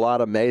say there's a lot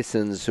of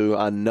Masons who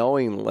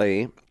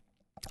unknowingly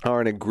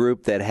are in a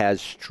group that has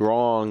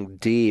strong,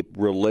 deep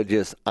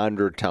religious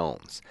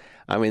undertones.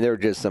 I mean, they're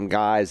just some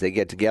guys, they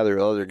get together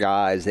with other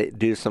guys, they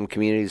do some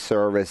community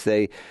service,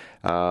 they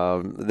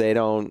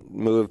don't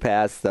move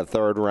past the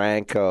third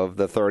rank of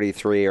the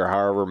 33 or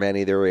however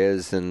many there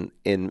is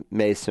in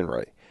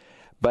Masonry.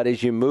 But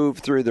as you move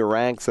through the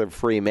ranks of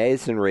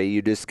Freemasonry,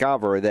 you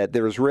discover that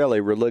there's really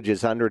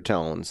religious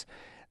undertones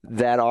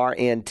that are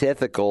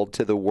antithetical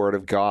to the Word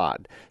of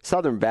God.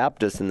 Southern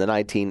Baptists in the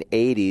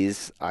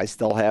 1980s, I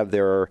still have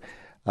their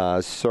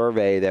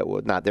survey that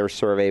was not their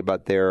survey,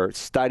 but their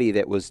study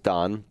that was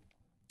done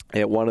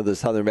at one of the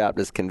Southern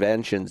Baptist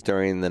conventions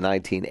during the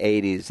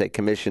 1980s. They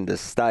commissioned a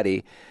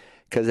study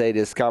because they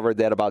discovered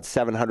that about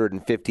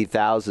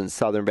 750,000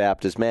 Southern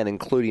Baptist men,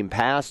 including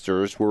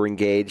pastors, were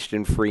engaged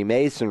in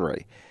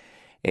Freemasonry.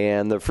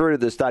 And the fruit of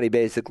the study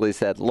basically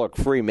said, look,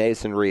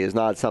 Freemasonry is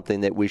not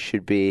something that we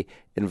should be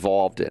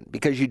involved in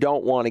because you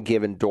don't want to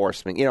give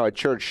endorsement. You know, a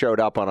church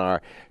showed up on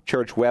our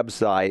church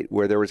website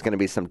where there was going to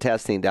be some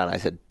testing done. I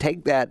said,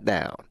 take that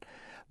down.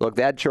 Look,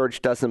 that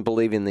church doesn't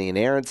believe in the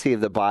inerrancy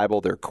of the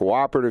Bible. They're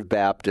cooperative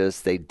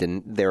Baptists.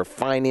 They're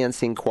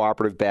financing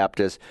cooperative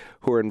Baptists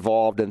who are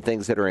involved in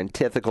things that are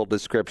antithetical to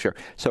Scripture.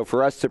 So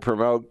for us to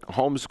promote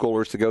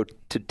homeschoolers to go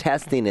to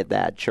testing at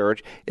that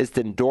church is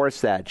to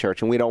endorse that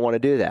church, and we don't want to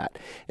do that.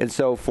 And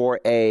so for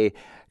a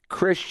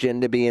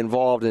Christian to be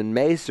involved in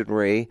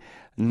Masonry,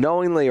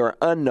 knowingly or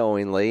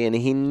unknowingly, and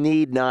he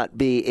need not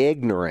be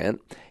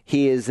ignorant,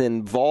 he is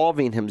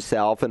involving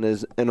himself in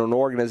an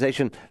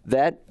organization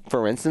that,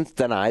 for instance,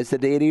 denies the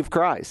deity of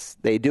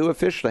Christ. They do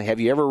officially.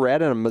 Have you ever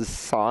read a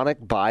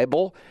Masonic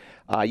Bible?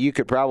 You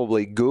could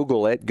probably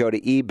Google it, go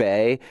to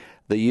eBay.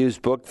 the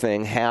used book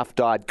thing,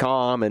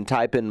 half.com, and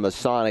type in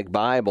Masonic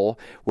Bible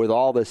with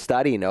all the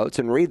study notes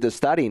and read the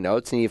study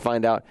notes, and you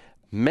find out,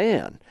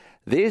 man,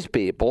 these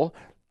people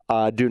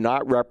do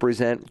not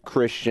represent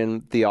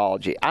Christian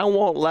theology. I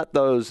won't let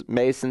those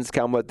Masons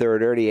come with their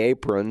dirty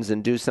aprons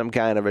and do some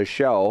kind of a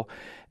show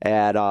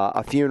at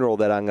a funeral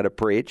that I'm going to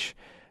preach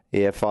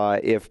if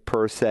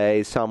per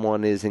se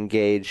someone is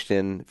engaged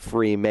in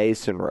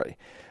Freemasonry.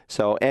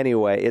 So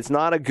anyway, it's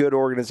not a good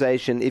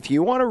organization. If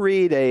you want to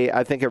read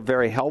I think a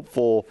very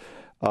helpful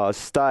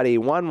study,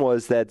 one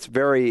was that's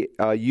very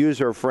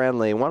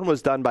user-friendly. One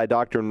was done by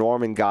Dr.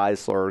 Norman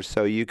Geisler,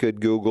 so you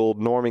could Google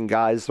Norman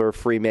Geisler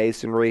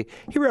Freemasonry.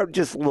 He wrote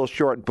just a little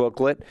short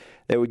booklet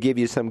that would give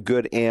you some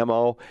good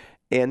ammo.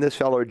 And this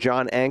fellow,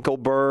 John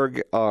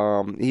Ankelberg,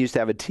 he used to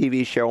have a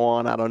TV show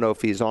on. I don't know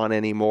if he's on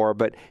anymore,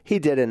 but he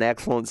did an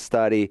excellent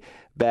study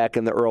back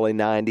in the early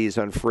 90s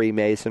on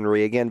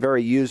Freemasonry. Again,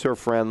 very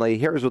user-friendly.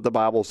 Here's what the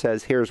Bible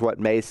says. Here's what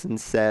Mason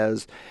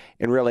says.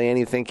 And really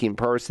any thinking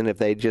person, if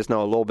they just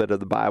know a little bit of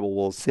the Bible,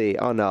 will see,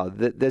 oh, no,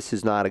 this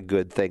is not a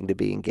good thing to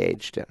be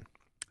engaged in.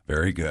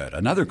 Very good.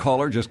 Another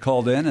caller just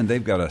called in, and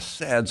they've got a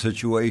sad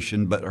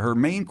situation, but her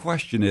main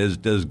question is,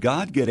 does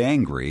God get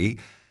angry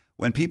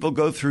when people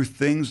go through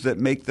things that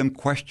make them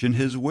question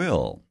his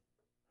will?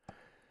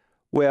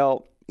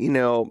 Well,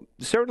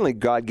 certainly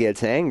God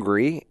gets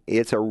angry.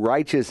 It's a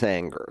righteous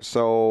anger.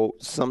 So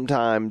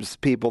sometimes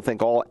people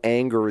think all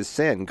anger is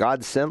sin.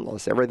 God's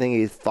sinless. Everything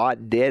he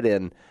thought, did,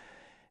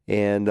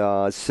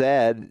 and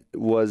said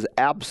was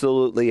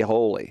absolutely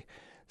holy.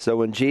 So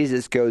when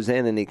Jesus goes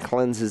in and he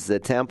cleanses the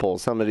temple,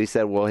 somebody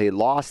said, well, he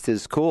lost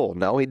his cool.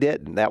 No, he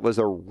didn't. That was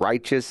a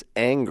righteous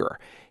anger.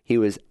 He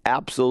was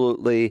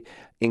absolutely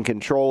in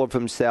control of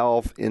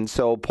himself. And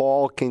so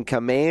Paul can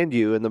command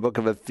you in the book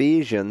of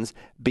Ephesians,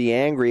 be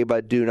angry,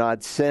 but do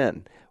not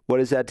sin. What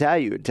does that tell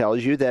you? It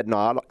tells you that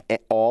not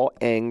all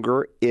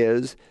anger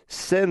is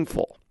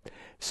sinful.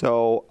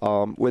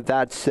 So with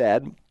that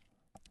said,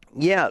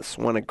 yes,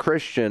 when a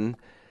Christian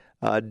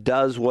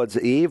does what's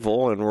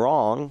evil and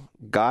wrong,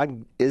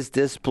 God is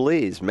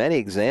displeased. Many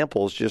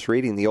examples, just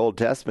reading the Old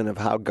Testament, of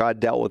how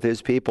God dealt with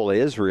his people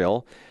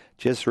Israel.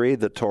 Just read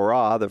the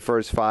Torah, the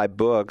first 5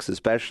 books,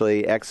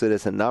 especially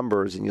Exodus and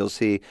Numbers, and you'll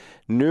see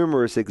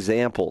numerous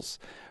examples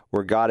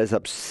where God is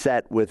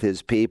upset with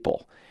his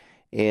people.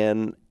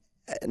 And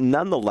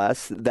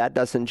nonetheless, that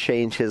doesn't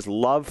change his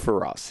love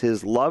for us.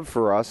 His love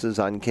for us is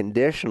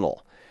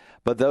unconditional.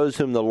 But those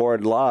whom the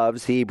Lord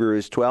loves,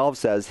 Hebrews 12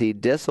 says he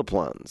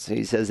disciplines.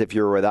 He says if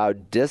you're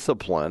without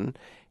discipline,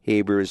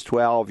 Hebrews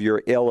 12,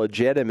 you're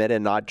illegitimate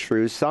and not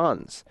true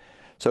sons.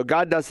 So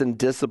God doesn't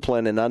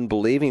discipline an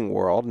unbelieving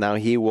world. Now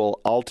he will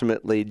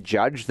ultimately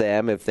judge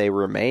them if they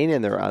remain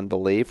in their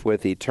unbelief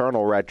with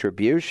eternal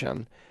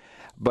retribution.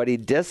 But he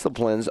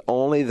disciplines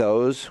only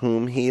those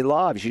whom he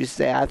loves. You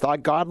say, I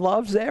thought God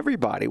loves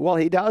everybody. Well,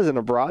 he does in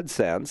a broad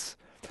sense.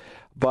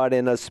 But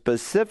in a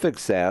specific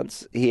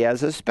sense, he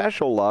has a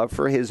special love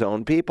for his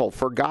own people.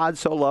 For God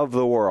so loved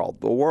the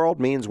world. The world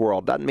means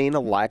world. Doesn't mean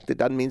elect. It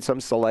doesn't mean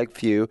some select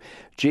few.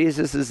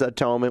 Jesus'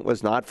 atonement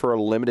was not for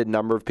a limited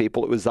number of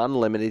people. It was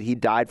unlimited. He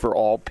died for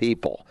all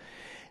people.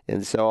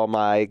 And so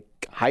my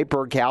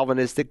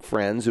hyper-Calvinistic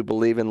friends who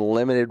believe in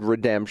limited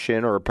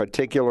redemption or a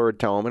particular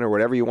atonement or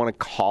whatever you want to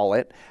call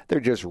it, they're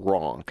just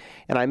wrong.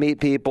 And I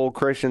meet people,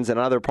 Christians in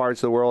other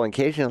parts of the world, and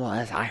occasionally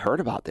I heard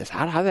about this.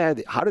 How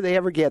do they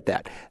ever get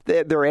that?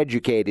 They're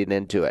educated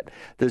into it.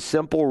 The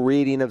simple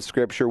reading of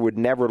Scripture would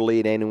never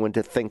lead anyone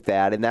to think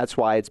that, and that's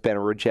why it's been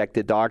a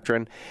rejected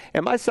doctrine.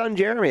 And my son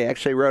Jeremy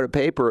actually wrote a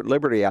paper at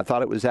Liberty, I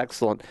thought it was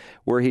excellent,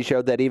 where he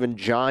showed that even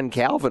John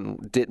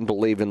Calvin didn't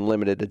believe in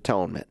limited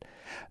atonement.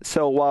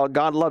 So while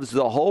God loves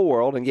the whole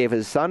world and gave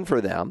his son for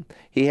them,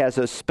 he has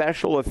a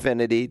special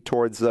affinity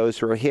towards those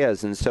who are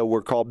his. And so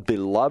we're called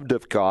beloved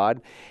of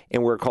God,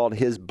 and we're called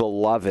his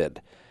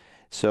beloved.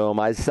 So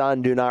my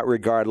son, do not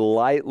regard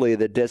lightly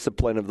the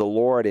discipline of the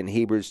Lord in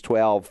Hebrews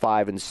 12,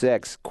 5 and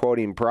 6,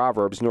 quoting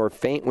Proverbs, nor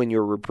faint when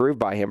you're reproved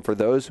by him, for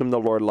those whom the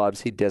Lord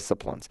loves, he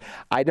disciplines.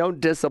 I don't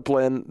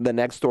discipline the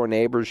next door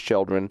neighbor's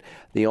children.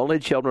 The only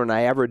children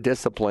I ever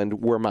disciplined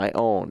were my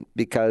own,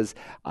 because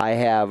I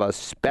have a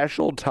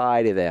special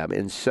tie to them,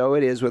 and so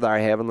it is with our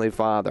Heavenly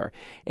Father.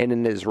 And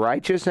in his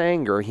righteous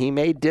anger, he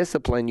may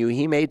discipline you.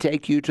 He may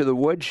take you to the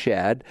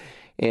woodshed,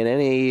 and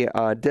any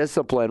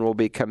discipline will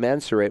be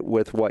commensurate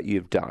with what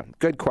you've done.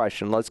 Good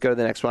question. Let's go to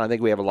the next one. I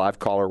think we have a live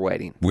caller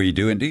waiting. We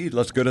do indeed.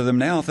 Let's go to them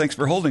now. Thanks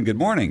for holding. Good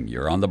morning.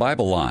 You're on the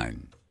Bible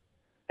line.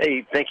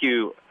 Hey, thank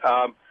you.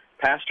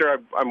 Pastor,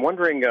 I'm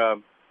wondering,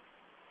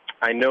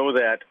 I know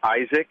that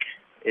Isaac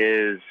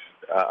is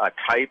a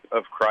type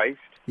of Christ.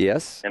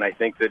 Yes. And I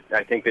think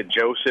that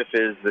Joseph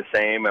is the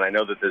same, and I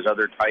know that there's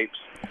other types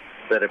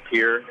that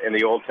appear in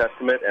the Old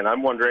Testament, and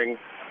I'm wondering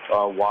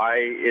why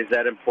is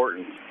that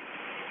important?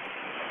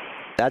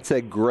 That's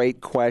a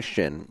great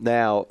question.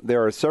 Now,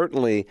 there are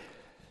certainly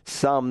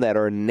some that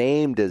are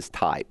named as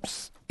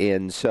types,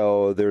 and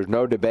so there's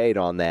no debate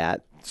on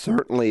that.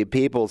 Certainly,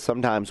 people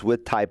sometimes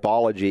with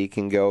typology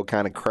can go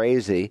kind of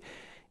crazy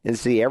and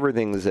see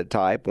everything as a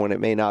type when it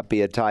may not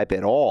be a type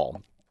at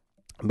all.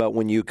 But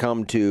when you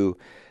come to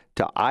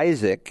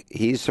Isaac,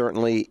 he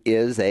certainly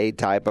is a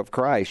type of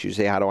Christ. You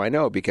say, how do I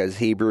know? Because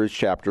Hebrews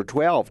chapter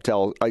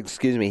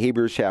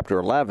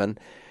 11,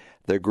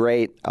 the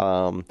great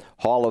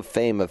Hall of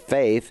Fame of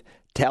Faith,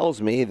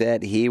 tells me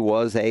that he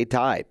was a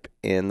type.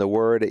 In the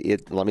word,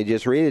 let me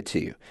just read it to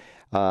you.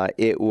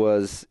 It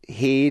was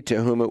he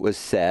to whom it was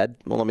said,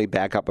 well, let me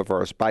back up a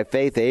verse. By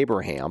faith,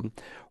 Abraham,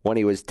 when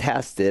he was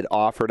tested,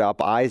 offered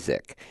up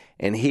Isaac.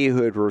 And he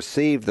who had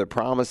received the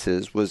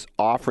promises was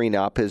offering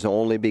up his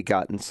only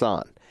begotten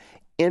son.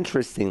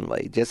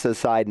 Interestingly, just a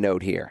side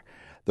note here,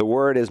 the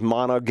word is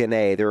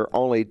monogene. There are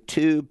only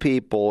two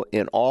people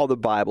in all the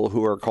Bible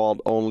who are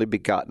called only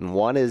begotten.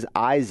 One is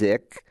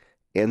Isaac,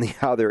 and the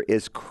other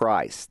is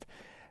Christ.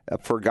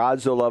 For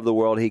God so loved the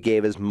world, he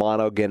gave his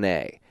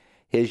monogene,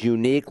 his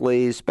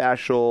uniquely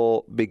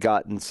special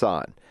begotten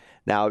son.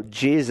 Now,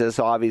 Jesus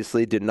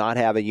obviously did not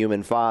have a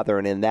human father,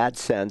 and in that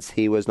sense,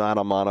 he was not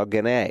a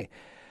monogene.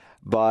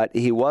 But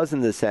he was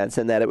in the sense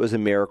in that it was a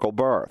miracle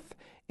birth.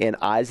 And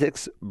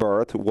Isaac's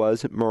birth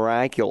was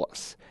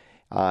miraculous.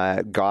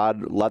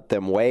 God let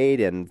them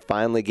wait and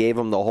finally gave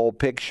him the whole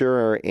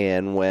picture.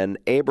 And when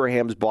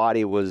Abraham's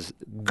body was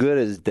good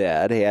as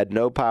dead, he had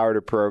no power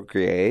to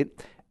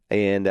procreate,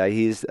 and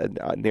he's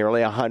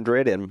nearly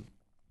 100,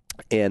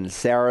 and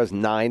Sarah's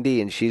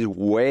 90, and she's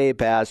way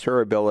past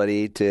her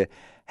ability to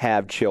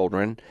have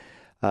children.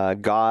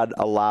 God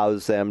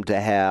allows them to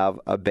have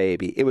a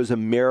baby. It was a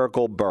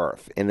miracle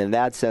birth, and in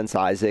that sense,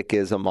 Isaac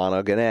is a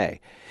monogene.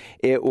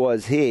 It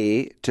was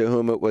he to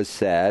whom it was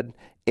said,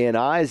 in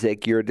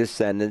Isaac your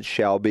descendants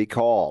shall be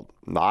called.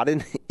 Not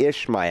in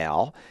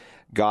Ishmael.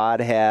 God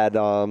had,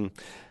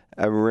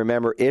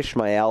 remember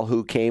Ishmael,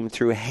 who came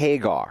through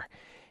Hagar.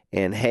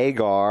 And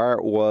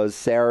Hagar was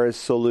Sarah's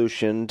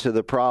solution to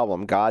the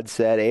problem. God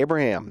said,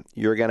 Abraham,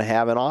 you're going to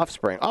have an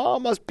offspring. Oh,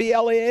 it must be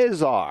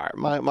Eleazar,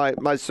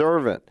 my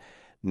servant.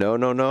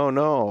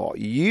 No.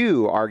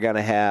 You are going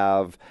to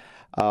have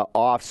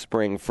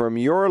offspring from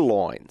your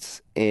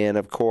loins. And,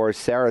 of course,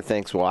 Sarah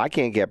thinks, well, I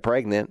can't get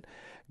pregnant.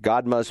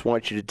 God must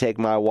want you to take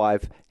my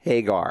wife,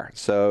 Hagar.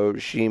 So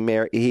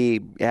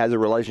he has a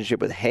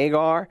relationship with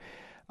Hagar.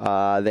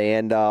 They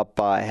end up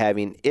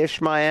having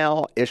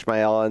Ishmael.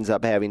 Ishmael ends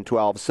up having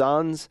 12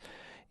 sons.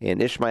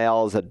 And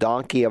Ishmael is a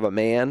donkey of a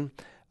man.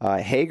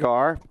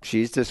 Hagar,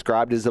 she's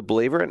described as a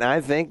believer, and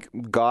I think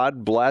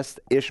God blessed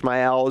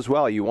Ishmael as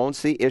well. You won't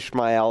see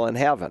Ishmael in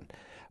heaven,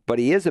 but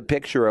he is a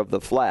picture of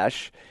the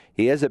flesh.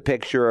 He is a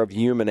picture of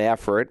human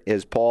effort,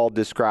 as Paul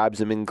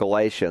describes him in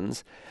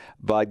Galatians.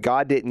 But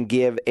God didn't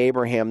give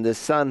Abraham this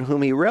son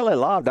whom he really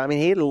loved. I mean,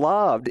 he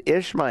loved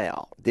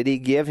Ishmael. Did he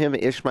give him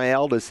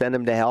Ishmael to send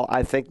him to hell?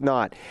 I think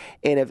not.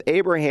 And if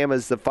Abraham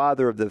is the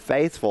father of the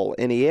faithful,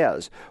 and he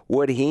is,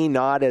 would he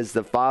not, as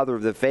the father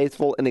of the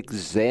faithful, an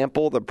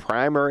example, the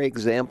primary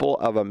example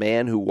of a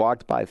man who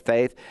walked by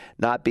faith,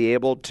 not be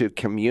able to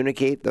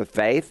communicate the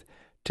faith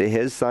to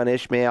his son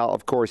Ishmael?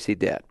 Of course he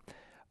did.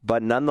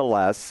 But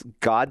nonetheless,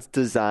 God's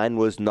design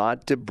was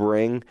not to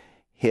bring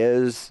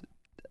his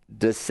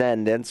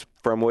descendants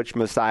from which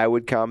Messiah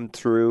would come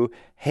through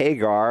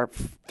Hagar,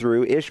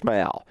 through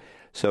Ishmael.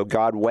 So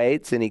God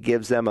waits and he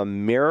gives them a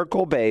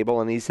miracle Babel,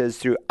 and he says,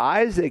 through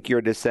Isaac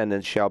your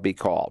descendants shall be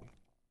called.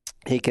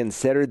 He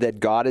considered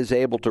that God is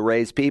able to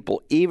raise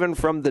people even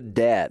from the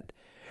dead,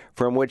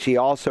 from which he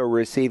also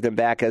received them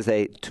back as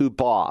a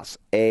tupos,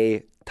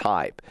 a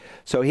type.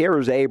 So here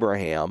is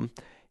Abraham.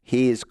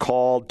 He is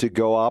called to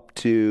go up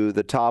to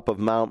the top of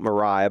Mount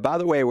Moriah. By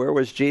the way, where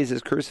was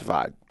Jesus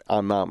crucified?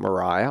 On Mount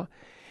Moriah.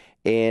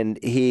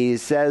 And he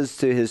says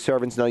to his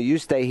servants, no, you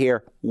stay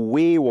here.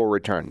 We will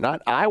return.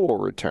 Not I will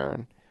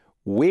return.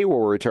 We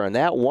will return.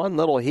 That one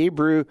little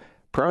Hebrew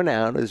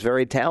pronoun is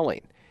very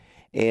telling.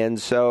 And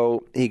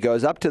so he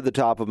goes up to the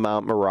top of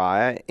Mount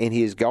Moriah, and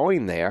he's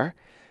going there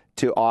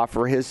to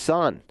offer his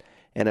son.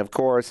 And, of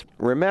course,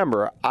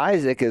 remember,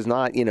 Isaac is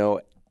not,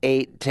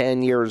 8,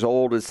 10 years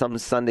old as some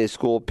Sunday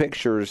school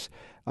pictures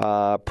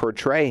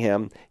portray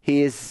him.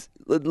 He is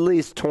at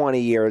least 20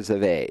 years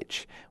of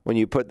age when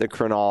you put the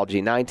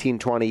chronology, 19,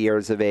 20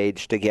 years of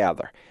age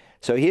together.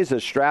 So he's a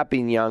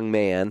strapping young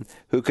man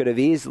who could have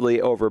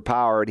easily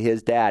overpowered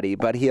his daddy,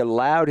 but he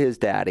allowed his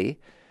daddy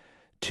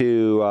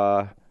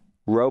to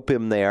rope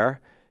him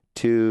there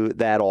to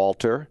that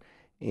altar,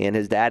 and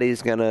his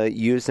daddy's going to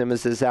use him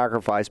as a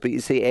sacrifice. But you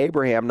see,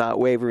 Abraham, not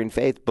wavering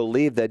faith,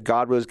 believed that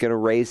God was going to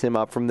raise him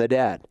up from the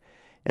dead.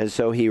 And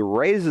so he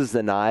raises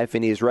the knife,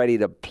 and he's ready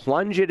to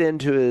plunge it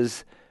into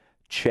his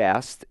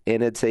chest,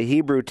 and it's a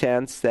Hebrew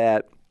tense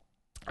that,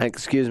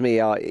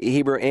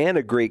 Hebrew and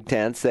a Greek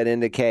tense that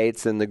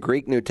indicates in the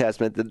Greek New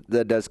Testament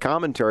that does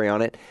commentary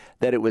on it,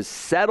 that it was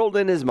settled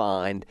in his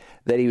mind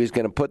that he was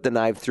going to put the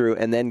knife through,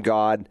 and then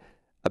God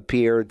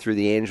appeared through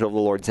the angel of the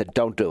Lord and said,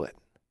 don't do it.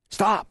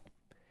 Stop.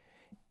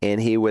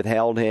 And he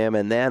withheld him.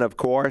 And then, of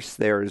course,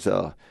 there's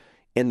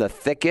in the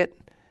thicket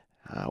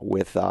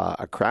with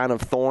a crown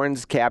of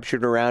thorns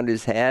captured around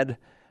his head,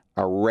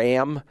 a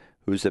ram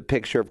who's a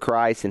picture of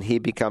Christ, and he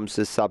becomes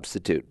the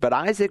substitute. But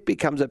Isaac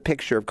becomes a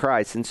picture of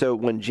Christ. And so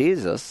when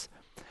Jesus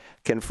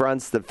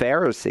confronts the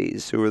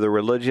Pharisees, who were the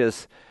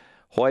religious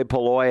hoi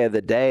polloi of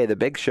the day, the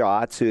big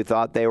shots who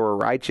thought they were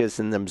righteous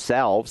in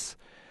themselves,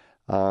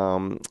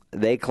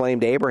 they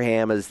claimed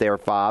Abraham as their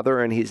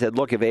father, and he said,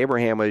 look, if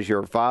Abraham was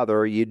your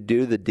father, you'd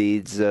do the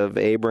deeds of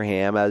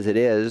Abraham. As it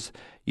is,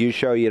 you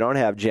show you don't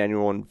have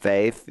genuine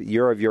faith.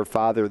 You're of your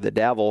father, the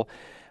devil.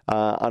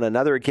 On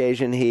another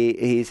occasion,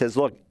 he says,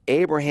 look,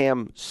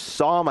 Abraham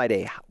saw my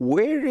day.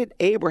 Where did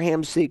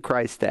Abraham see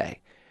Christ's day?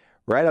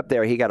 Right up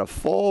there. He got a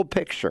full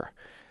picture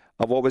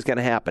of what was going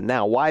to happen.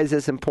 Now, why is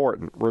this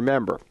important?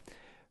 Remember,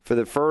 for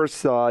the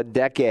first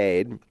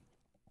decade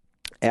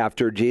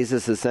after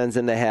Jesus ascends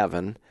into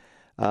heaven,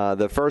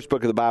 the first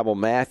book of the Bible,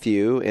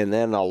 Matthew, and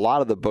then a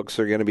lot of the books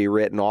are going to be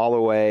written all the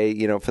way,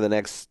 for the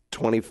next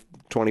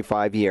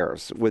 25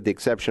 years, with the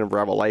exception of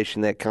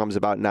Revelation that comes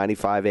about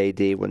 95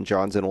 AD when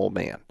John's an old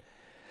man.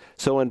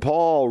 So when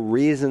Paul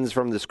reasons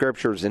from the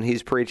Scriptures and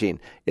he's preaching,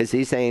 is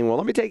he saying, well,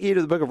 let me take you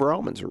to the book of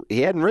Romans?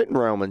 He hadn't written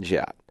Romans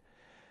yet.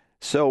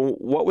 So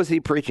what was he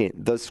preaching?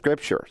 The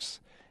Scriptures.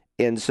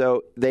 And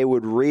so they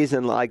would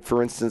reason, like,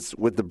 for instance,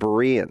 with the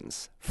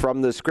Bereans,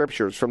 from the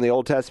Scriptures, from the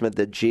Old Testament,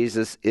 that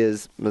Jesus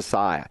is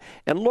Messiah.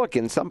 And look,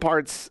 in some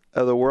parts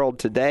of the world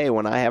today,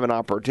 when I have an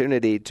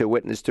opportunity to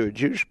witness to a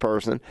Jewish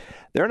person,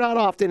 they're not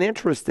often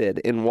interested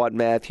in what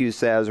Matthew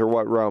says or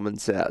what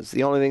Romans says.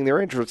 The only thing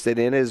they're interested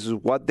in is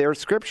what their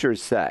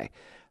Scriptures say.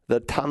 The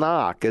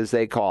Tanakh, as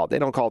they call it. They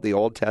don't call it the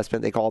Old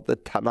Testament, they call it the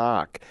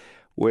Tanakh,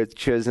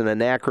 which is an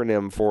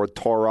acronym for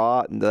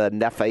Torah, the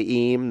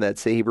Nephiim,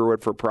 that's the Hebrew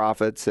word for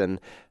prophets, and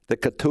the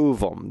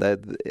Ketuvim,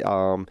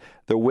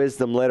 the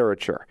wisdom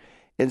literature.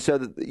 And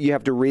so you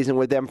have to reason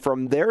with them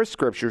from their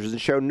Scriptures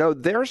and show, no,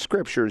 their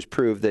Scriptures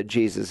prove that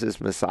Jesus is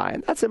Messiah.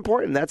 And that's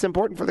important. That's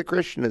important for the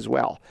Christian as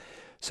well.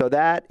 So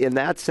that, in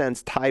that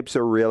sense, types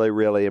are really,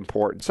 really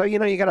important. So, you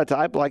got a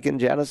type like in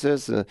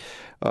Genesis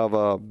of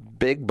a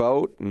big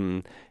boat,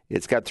 and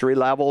it's got 3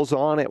 levels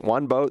on it,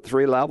 1 boat,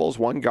 3 levels,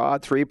 1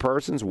 God, 3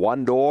 persons,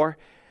 1 door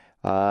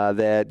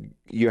that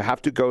you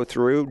have to go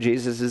through.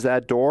 Jesus is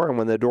that door, and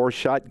when the door's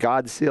shut,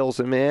 God seals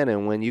him in,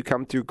 and when you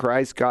come through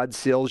Christ, God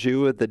seals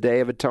you at the Day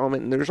of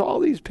Atonement. And there's all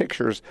these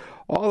pictures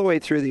all the way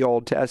through the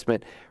Old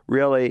Testament,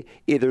 really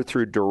either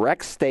through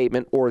direct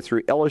statement or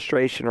through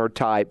illustration or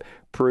type,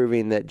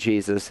 proving that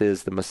Jesus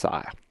is the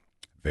Messiah.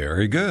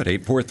 Very good.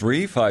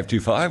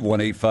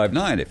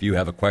 843-525-1859 if you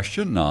have a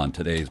question on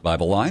today's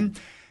Bible Line.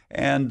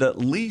 And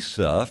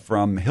Lisa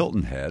from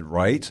Hilton Head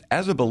writes,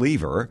 as a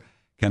believer,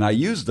 can I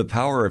use the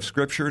power of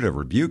Scripture to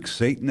rebuke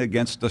Satan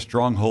against the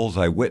strongholds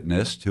I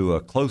witnessed to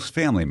a close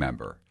family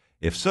member?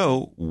 If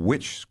so,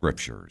 which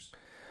Scriptures?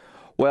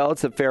 Well,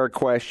 it's a fair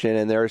question,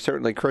 and there are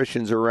certainly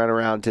Christians who run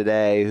around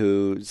today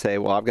who say,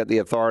 well, I've got the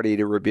authority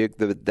to rebuke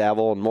the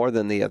devil, and more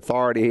than the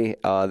authority,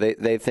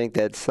 they think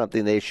that's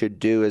something they should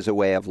do as a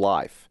way of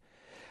life.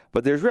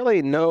 But there's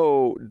really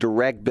no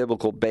direct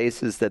biblical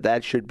basis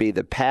that should be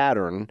the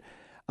pattern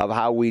of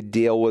how we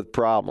deal with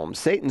problems.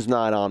 Satan's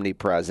not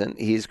omnipresent.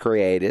 He's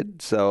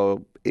created,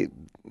 so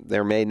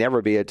there may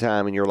never be a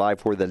time in your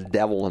life where the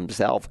devil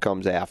himself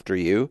comes after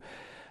you.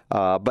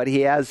 But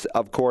he has,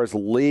 of course,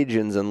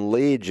 legions and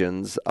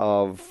legions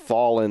of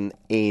fallen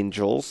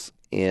angels,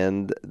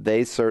 and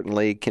they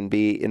certainly can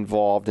be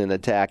involved in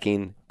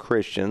attacking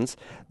Christians.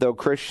 Though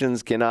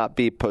Christians cannot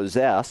be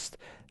possessed,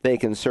 they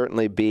can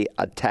certainly be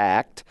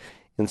attacked.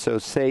 And so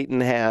Satan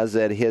has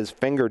at his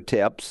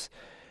fingertips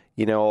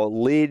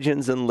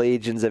legions and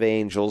legions of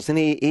angels, and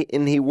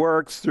he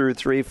works through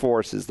 3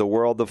 forces: the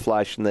world, the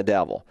flesh, and the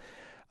devil.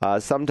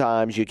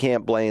 Sometimes you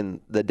can't blame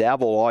the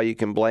devil. All you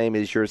can blame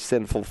is your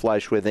sinful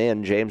flesh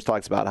within. James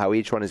talks about how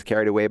each one is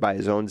carried away by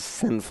his own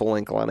sinful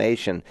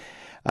inclination.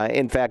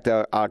 In fact,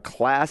 a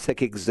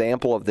classic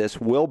example of this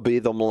will be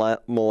the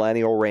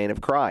millennial reign of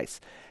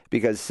Christ,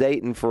 because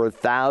Satan for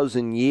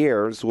 1,000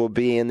 years will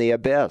be in the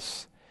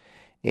abyss,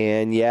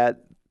 and yet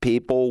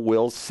people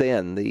will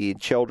sin. The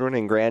children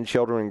and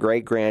grandchildren and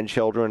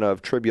great-grandchildren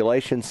of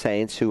tribulation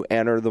saints who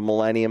enter the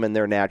millennium in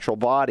their natural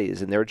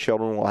bodies, and their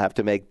children will have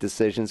to make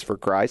decisions for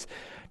Christ,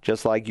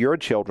 just like your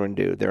children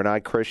do. They're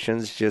not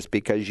Christians just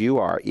because you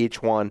are.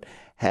 Each one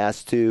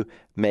has to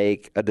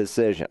make a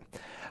decision.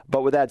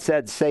 But with that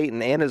said,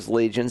 Satan and his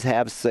legions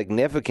have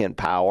significant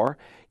power.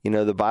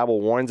 The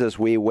Bible warns us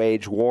we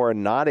wage war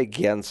not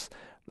against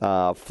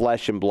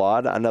flesh and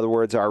blood. In other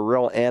words, our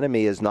real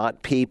enemy is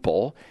not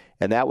people.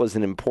 And that was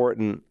an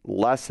important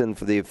lesson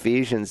for the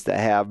Ephesians to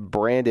have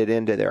branded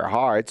into their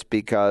hearts,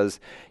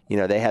 because,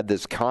 they had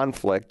this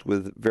conflict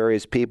with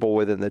various people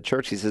within the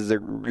church. He says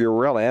your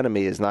real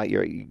enemy is not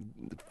your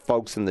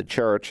folks in the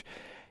church.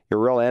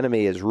 Your real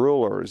enemy is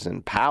rulers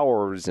and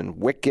powers and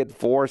wicked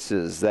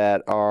forces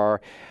that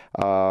are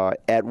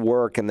at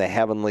work in the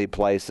heavenly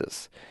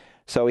places.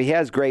 So he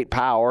has great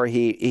power.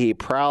 He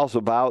prowls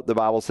about, the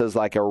Bible says,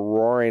 like a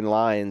roaring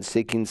lion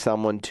seeking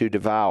someone to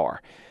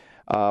devour.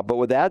 But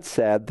with that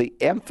said, the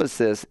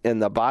emphasis in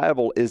the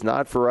Bible is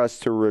not for us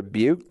to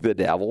rebuke the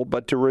devil,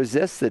 but to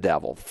resist the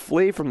devil.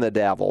 Flee from the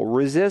devil.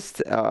 Resist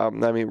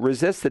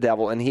the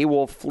devil, and he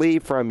will flee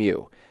from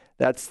you.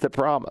 That's the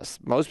promise.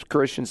 Most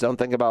Christians don't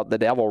think about the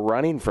devil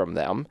running from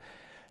them.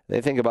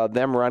 They think about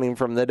them running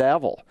from the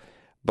devil.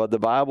 But the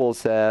Bible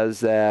says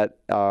that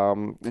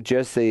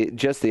just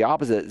the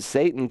opposite.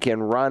 Satan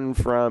can run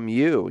from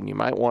you. And you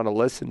might want to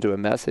listen to a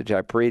message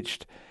I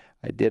preached.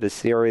 I did a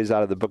series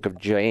out of the book of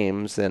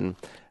James, and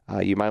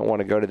you might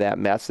want to go to that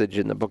message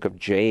in the book of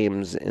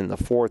James in the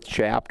 4th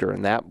chapter,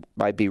 and that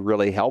might be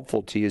really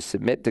helpful to you.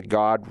 Submit to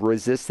God,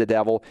 resist the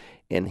devil,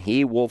 and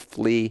he will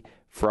flee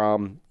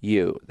from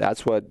you.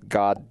 That's what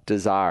God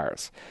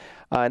desires.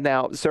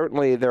 Now,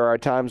 certainly there are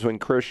times when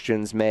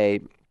Christians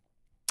may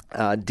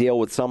deal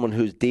with someone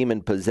who's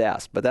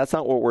demon-possessed, but that's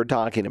not what we're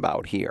talking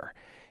about here.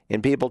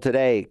 And people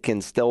today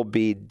can still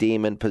be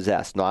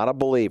demon-possessed, not a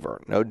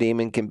believer. No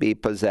demon can be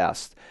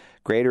possessed.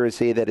 Greater is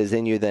he that is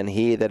in you than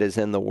he that is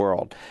in the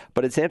world.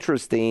 But it's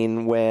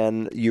interesting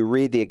when you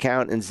read the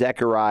account in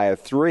Zechariah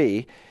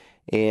 3,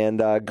 and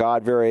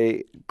God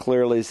very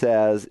clearly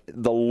says,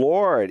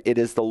 it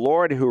is the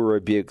Lord who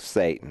rebukes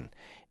Satan.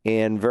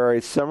 And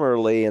very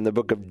similarly in the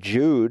book of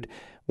Jude,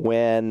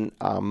 when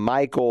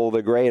Michael,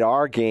 the great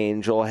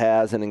archangel,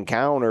 has an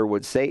encounter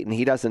with Satan,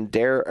 he doesn't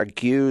dare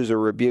accuse or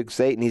rebuke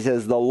Satan. He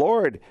says, the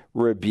Lord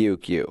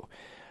rebuke you.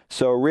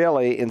 So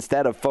really,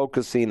 instead of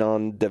focusing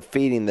on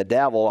defeating the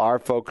devil, our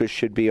focus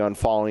should be on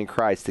following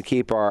Christ, to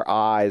keep our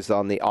eyes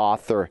on the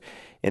author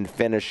and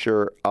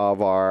finisher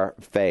of our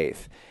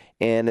faith.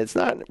 And it's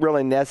not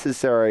really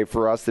necessary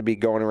for us to be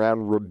going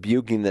around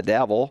rebuking the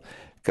devil,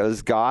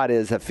 because God,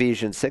 as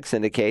Ephesians 6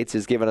 indicates,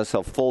 has given us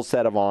a full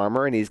set of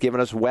armor, and he's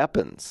given us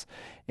weapons.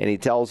 And he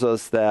tells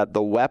us that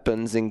the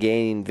weapons in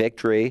gaining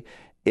victory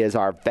is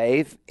our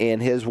faith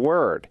and his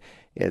word.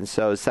 And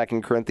so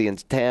 2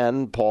 Corinthians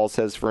 10, Paul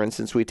says, for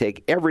instance, we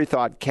take every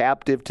thought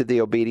captive to the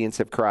obedience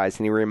of Christ.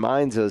 And he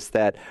reminds us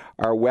that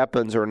our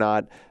weapons are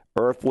not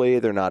earthly,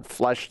 they're not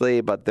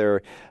fleshly, but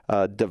they're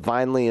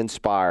divinely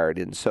inspired.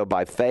 And so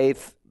by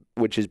faith,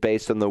 which is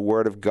based on the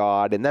Word of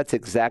God, and that's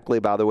exactly,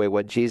 by the way,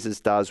 what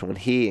Jesus does when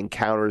he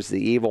encounters the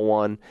evil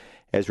one,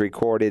 as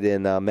recorded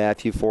in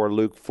Matthew 4,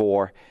 Luke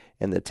 4,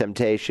 and the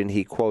temptation,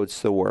 he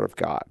quotes the Word of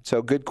God.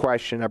 So good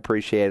question. I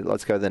appreciate it.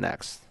 Let's go to the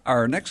next.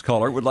 Our next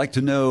caller would like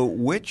to know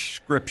which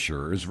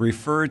scriptures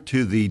refer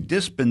to the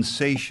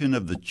dispensation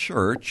of the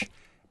church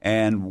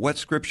and what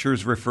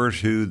scriptures refer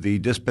to the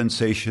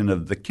dispensation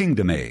of the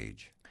kingdom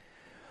age.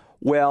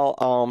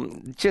 Well,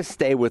 just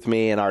stay with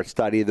me in our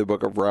study of the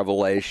book of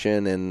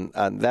Revelation,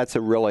 and that's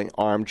a really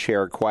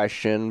armchair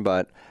question,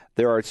 but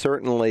there are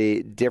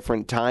certainly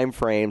different time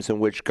frames in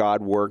which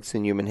God works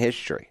in human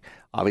history.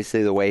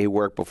 Obviously, the way he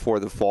worked before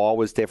the fall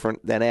was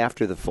different than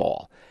after the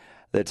fall.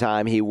 The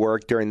time he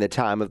worked during the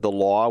time of the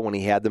law, when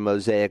he had the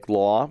Mosaic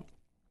law,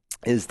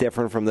 is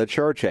different from the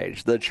church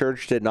age. The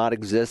church did not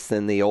exist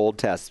in the Old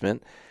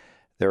Testament.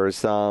 There are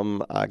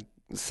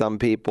some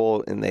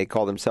people, and they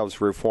call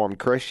themselves Reformed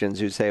Christians,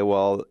 who say,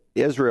 well,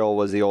 Israel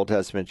was the Old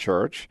Testament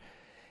church,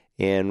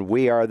 and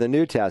we are the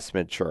New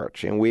Testament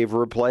church, and we've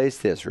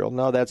replaced Israel.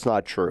 No, that's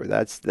not true.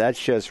 That's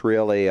just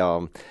really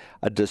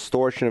a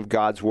distortion of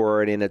God's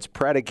word, and it's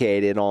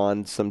predicated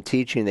on some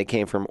teaching that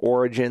came from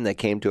Origen, that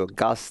came to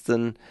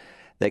Augustine,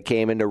 that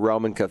came into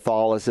Roman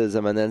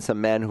Catholicism, and then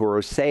some men who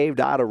were saved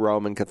out of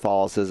Roman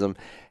Catholicism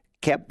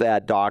kept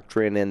that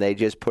doctrine, and they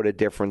just put a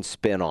different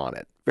spin on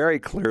it. Very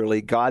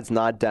clearly, God's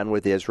not done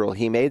with Israel.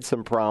 He made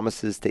some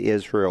promises to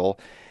Israel,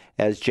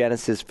 as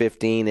Genesis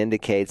 15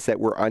 indicates, that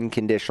were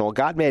unconditional.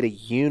 God made a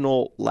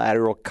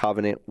unilateral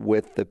covenant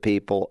with the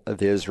people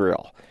of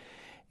Israel.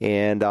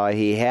 And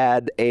he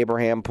had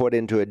Abraham put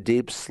into a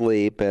deep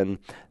sleep, and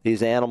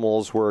these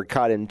animals were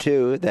cut in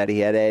two that he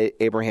had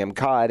Abraham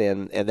cut,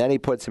 and then he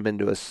puts him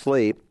into a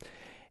sleep.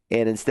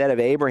 And instead of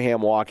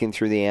Abraham walking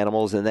through the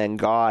animals and then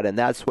God, and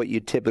that's what you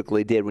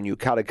typically did when you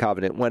cut a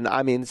covenant.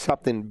 When,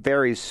 something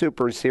very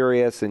super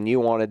serious and you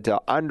wanted to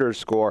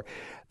underscore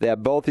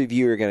that both of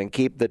you are going to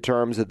keep the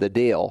terms of the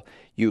deal,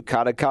 you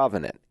cut a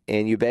covenant.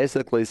 And you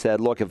basically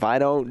said, look, if I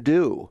don't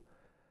do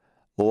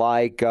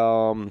like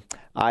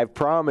I've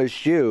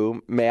promised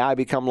you, may I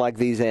become like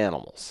these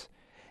animals.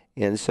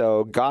 And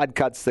so God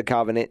cuts the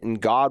covenant and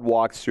God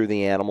walks through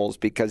the animals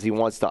because he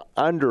wants to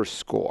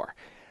underscore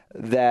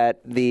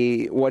that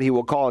what he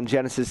will call in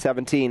Genesis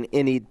 17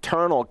 an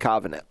eternal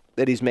covenant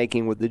that he's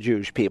making with the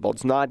Jewish people.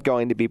 It's not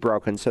going to be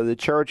broken. So the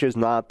church is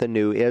not the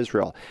new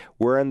Israel.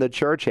 We're in the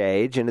church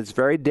age, and it's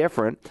very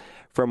different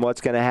from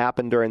what's going to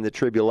happen during the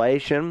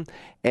tribulation,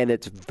 and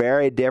it's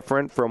very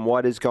different from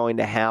what is going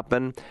to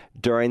happen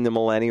during the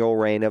millennial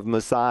reign of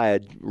Messiah,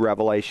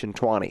 Revelation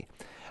 20.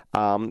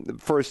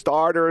 For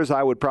starters,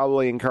 I would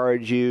probably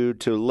encourage you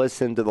to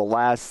listen to the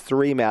last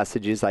 3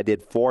 messages. I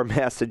did 4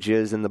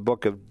 messages in the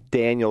book of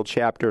Daniel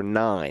chapter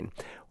 9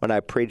 when I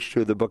preached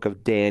through the book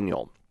of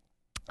Daniel.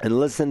 And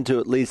listen to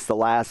at least the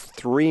last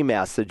 3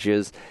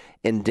 messages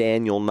in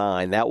Daniel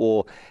 9. That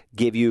will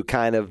give you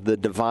kind of the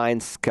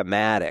divine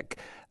schematic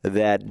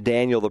that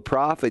Daniel the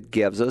prophet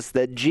gives us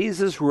that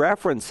Jesus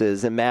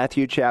references in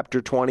Matthew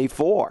chapter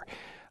 24.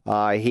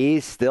 He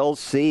still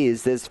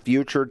sees this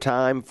future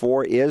time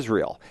for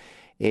Israel.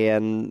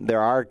 And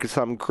there are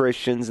some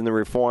Christians in the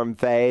Reformed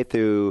faith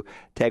who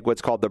take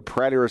what's called the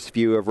preterist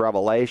view of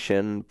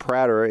Revelation.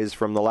 Preter is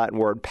from the Latin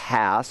word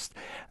past.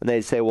 And they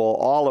say, well,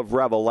 all of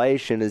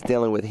Revelation is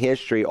dealing with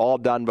history, all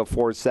done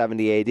before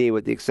 70 A.D.,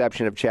 with the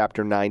exception of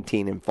chapter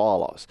 19 and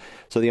follows.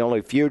 So the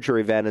only future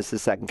event is the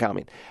second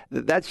coming.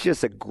 That's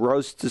just a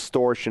gross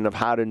distortion of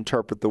how to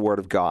interpret the Word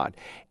of God.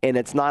 And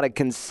it's not a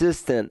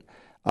consistent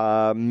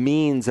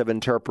means of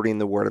interpreting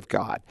the Word of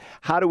God.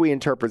 How do we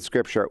interpret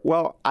Scripture?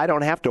 Well, I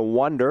don't have to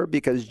wonder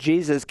because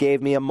Jesus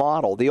gave me a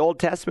model. The Old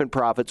Testament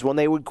prophets, when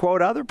they would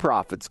quote other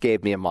prophets,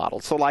 gave me a model.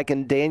 So like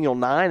in Daniel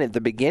 9 at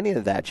the beginning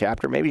of that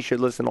chapter, maybe you should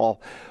listen to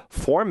all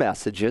 4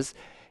 messages,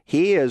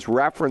 he is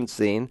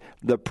referencing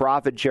the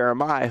prophet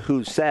Jeremiah,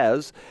 who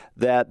says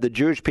that the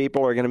Jewish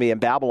people are going to be in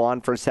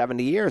Babylon for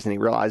 70 years. And he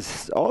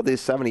realizes, oh,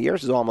 these 70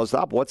 years is almost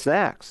up. What's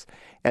next?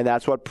 And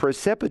that's what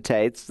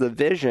precipitates the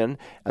vision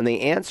and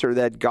the answer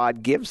that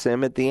God gives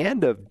him at the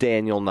end of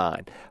Daniel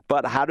 9.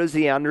 But how does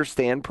he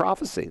understand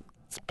prophecy?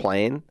 It's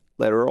plain,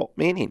 literal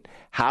meaning.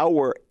 How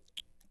were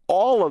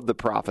all of the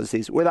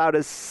prophecies, without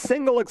a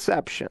single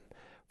exception,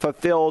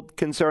 fulfilled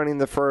concerning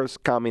the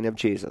first coming of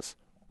Jesus?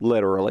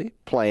 Literally,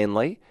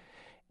 plainly.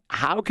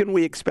 How can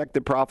we expect the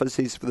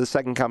prophecies for the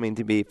second coming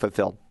to be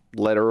fulfilled?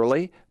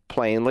 Literally,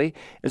 plainly.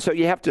 And so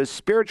you have to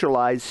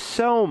spiritualize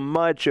so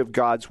much of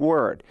God's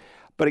Word.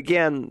 But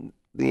again,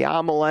 the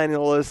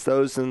amillennialists,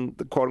 those in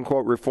the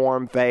quote-unquote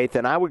Reformed faith,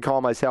 and I would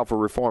call myself a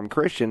Reformed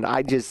Christian,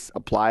 I just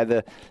apply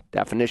the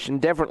definition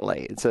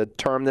differently. It's a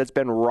term that's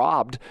been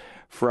robbed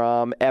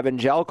from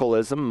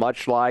evangelicalism,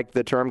 much like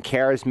the term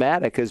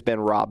charismatic has been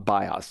robbed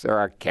by us. There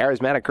are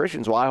charismatic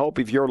Christians. Well, I hope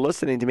if you're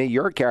listening to me,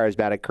 you're a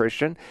charismatic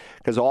Christian,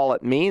 because all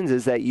it means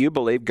is that you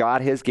believe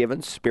God has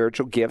given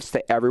spiritual gifts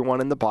to everyone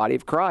in the body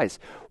of Christ,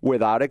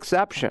 without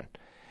exception.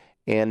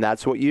 And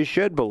that's what you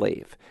should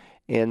believe.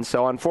 And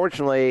so,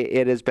 unfortunately,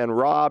 it has been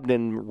robbed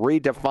and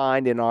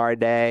redefined in our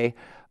day.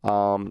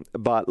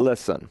 But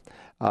listen,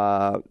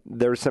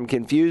 there's some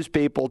confused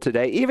people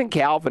today. Even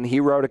Calvin,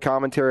 he wrote a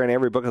commentary on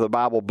every book of the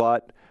Bible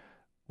but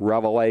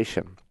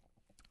Revelation.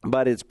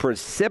 But it's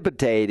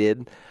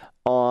precipitated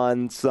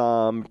on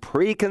some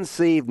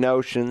preconceived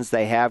notions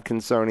they have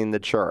concerning the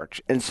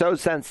church. And so,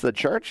 since the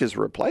church has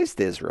replaced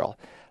Israel,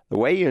 the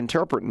way you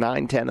interpret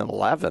 9, 10, and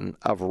 11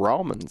 of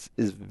Romans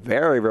is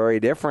very,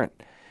 very different.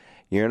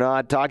 You're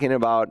not talking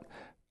about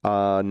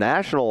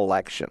national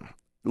election.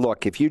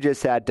 Look, if you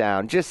just sit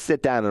down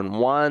in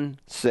one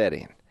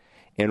sitting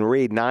and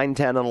read 9,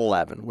 10, and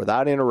 11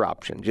 without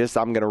interruption.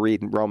 I'm going to read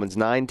Romans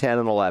 9, 10,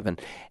 and 11.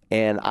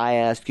 And I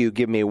ask you,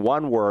 give me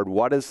one word.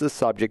 What is the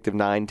subject of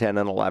 9, 10,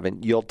 and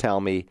 11? You'll tell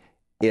me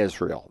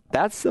Israel.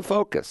 That's the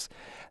focus.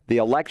 The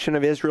election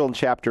of Israel in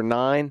chapter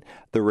 9,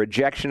 the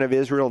rejection of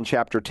Israel in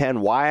chapter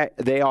 10, why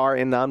they are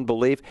in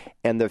unbelief,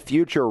 and the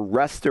future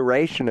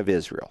restoration of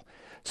Israel.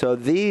 So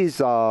these,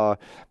 someone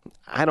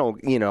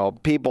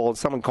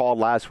called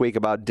last week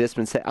about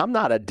dispensation. I'm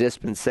not a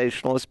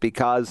dispensationalist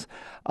because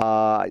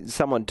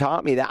someone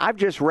taught me that. I've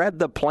just read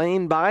the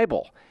plain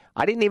Bible.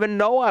 I didn't even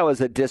know I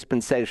was a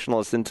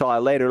dispensationalist until I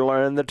later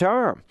learned the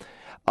term.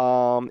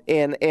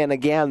 And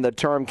again, the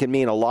term can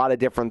mean a lot of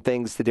different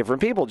things to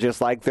different people,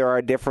 just like there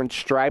are different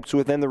stripes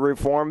within the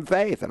Reformed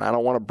faith. And I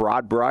don't want to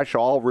broad brush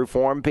all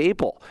Reformed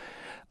people.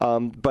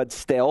 But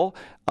still,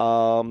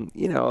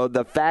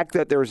 the fact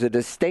that there's a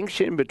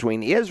distinction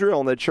between Israel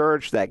and the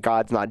church, that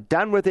God's not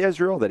done with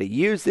Israel, that he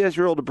used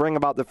Israel to bring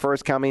about the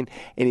first coming,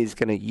 and he's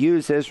going to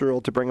use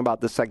Israel to bring about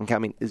the second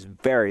coming is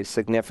very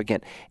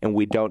significant, and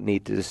we don't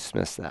need to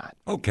dismiss that.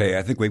 Okay,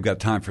 I think we've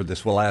got time for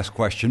this last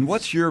question.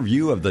 What's your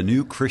view of the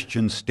New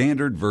Christian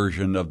Standard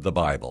Version of the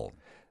Bible?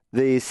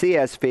 The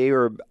CSV,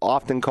 or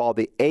often called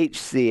the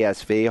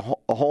HCSV,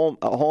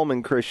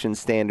 Holman Christian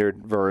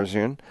Standard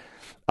Version,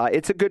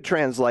 it's a good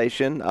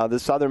translation. The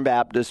Southern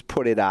Baptists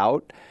put it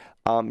out.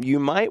 You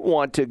might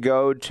want to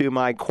go to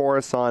my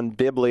course on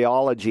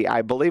bibliology.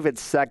 I believe it's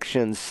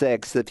section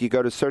 6. If you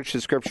go to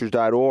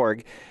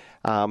searchthescriptures.org,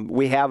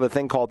 we have a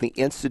thing called the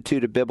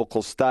Institute of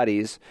Biblical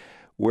Studies,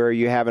 where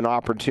you have an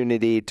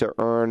opportunity to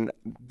earn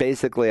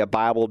basically a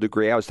Bible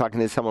degree. I was talking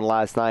to someone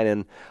last night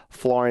in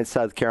Florence,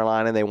 South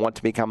Carolina, and they want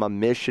to become a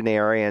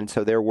missionary, and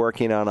so they're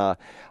working on a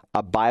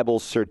Bible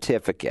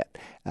certificate,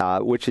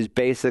 which is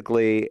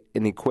basically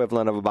an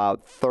equivalent of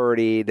about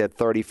 30 to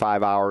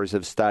 35 hours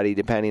of study,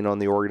 depending on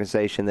the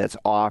organization that's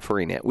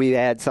offering it. We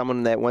had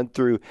someone that went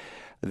through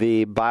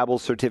the Bible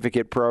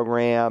certificate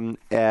program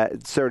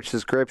at Search the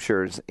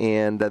Scriptures,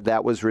 and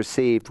that was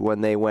received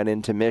when they went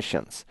into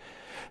missions.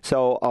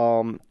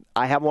 So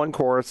I have one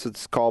course.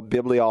 It's called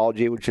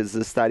Bibliology, which is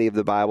the study of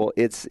the Bible.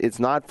 It's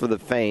not for the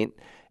faint.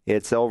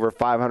 It's over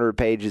 500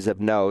 pages of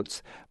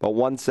notes, but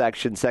one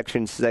section,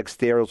 section 6,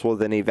 deals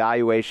with an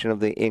evaluation of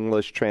the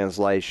English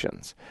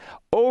translations.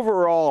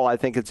 Overall, I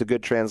think it's a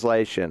good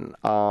translation.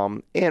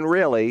 And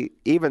really,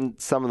 even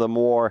some of the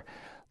more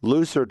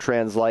looser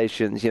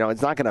translations,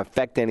 it's not going to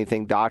affect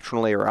anything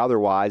doctrinally or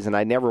otherwise, and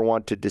I never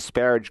want to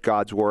disparage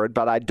God's Word,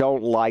 but I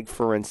don't like,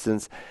 for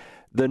instance,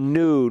 the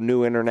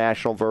New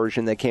International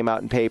Version that came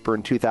out in paper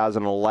in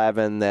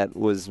 2011 that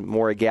was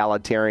more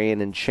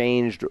egalitarian and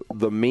changed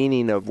the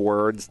meaning of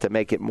words to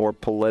make it more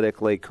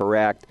politically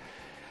correct.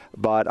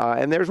 But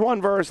and there's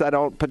one verse I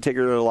don't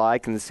particularly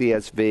like in the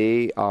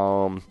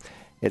CSV.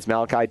 It's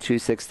Malachi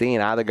 2:16.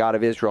 I, the God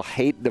of Israel,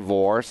 hate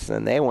divorce.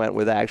 And they went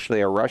with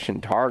actually a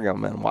Russian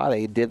Targum. And why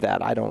they did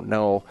that, I don't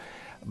know.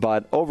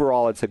 But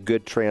overall, it's a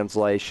good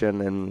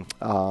translation. And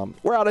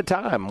we're out of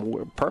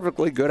time.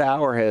 Perfectly good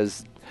hour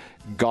has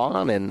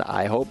gone, and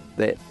I hope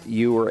that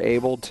you were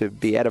able to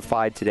be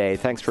edified today.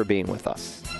 Thanks for being with us.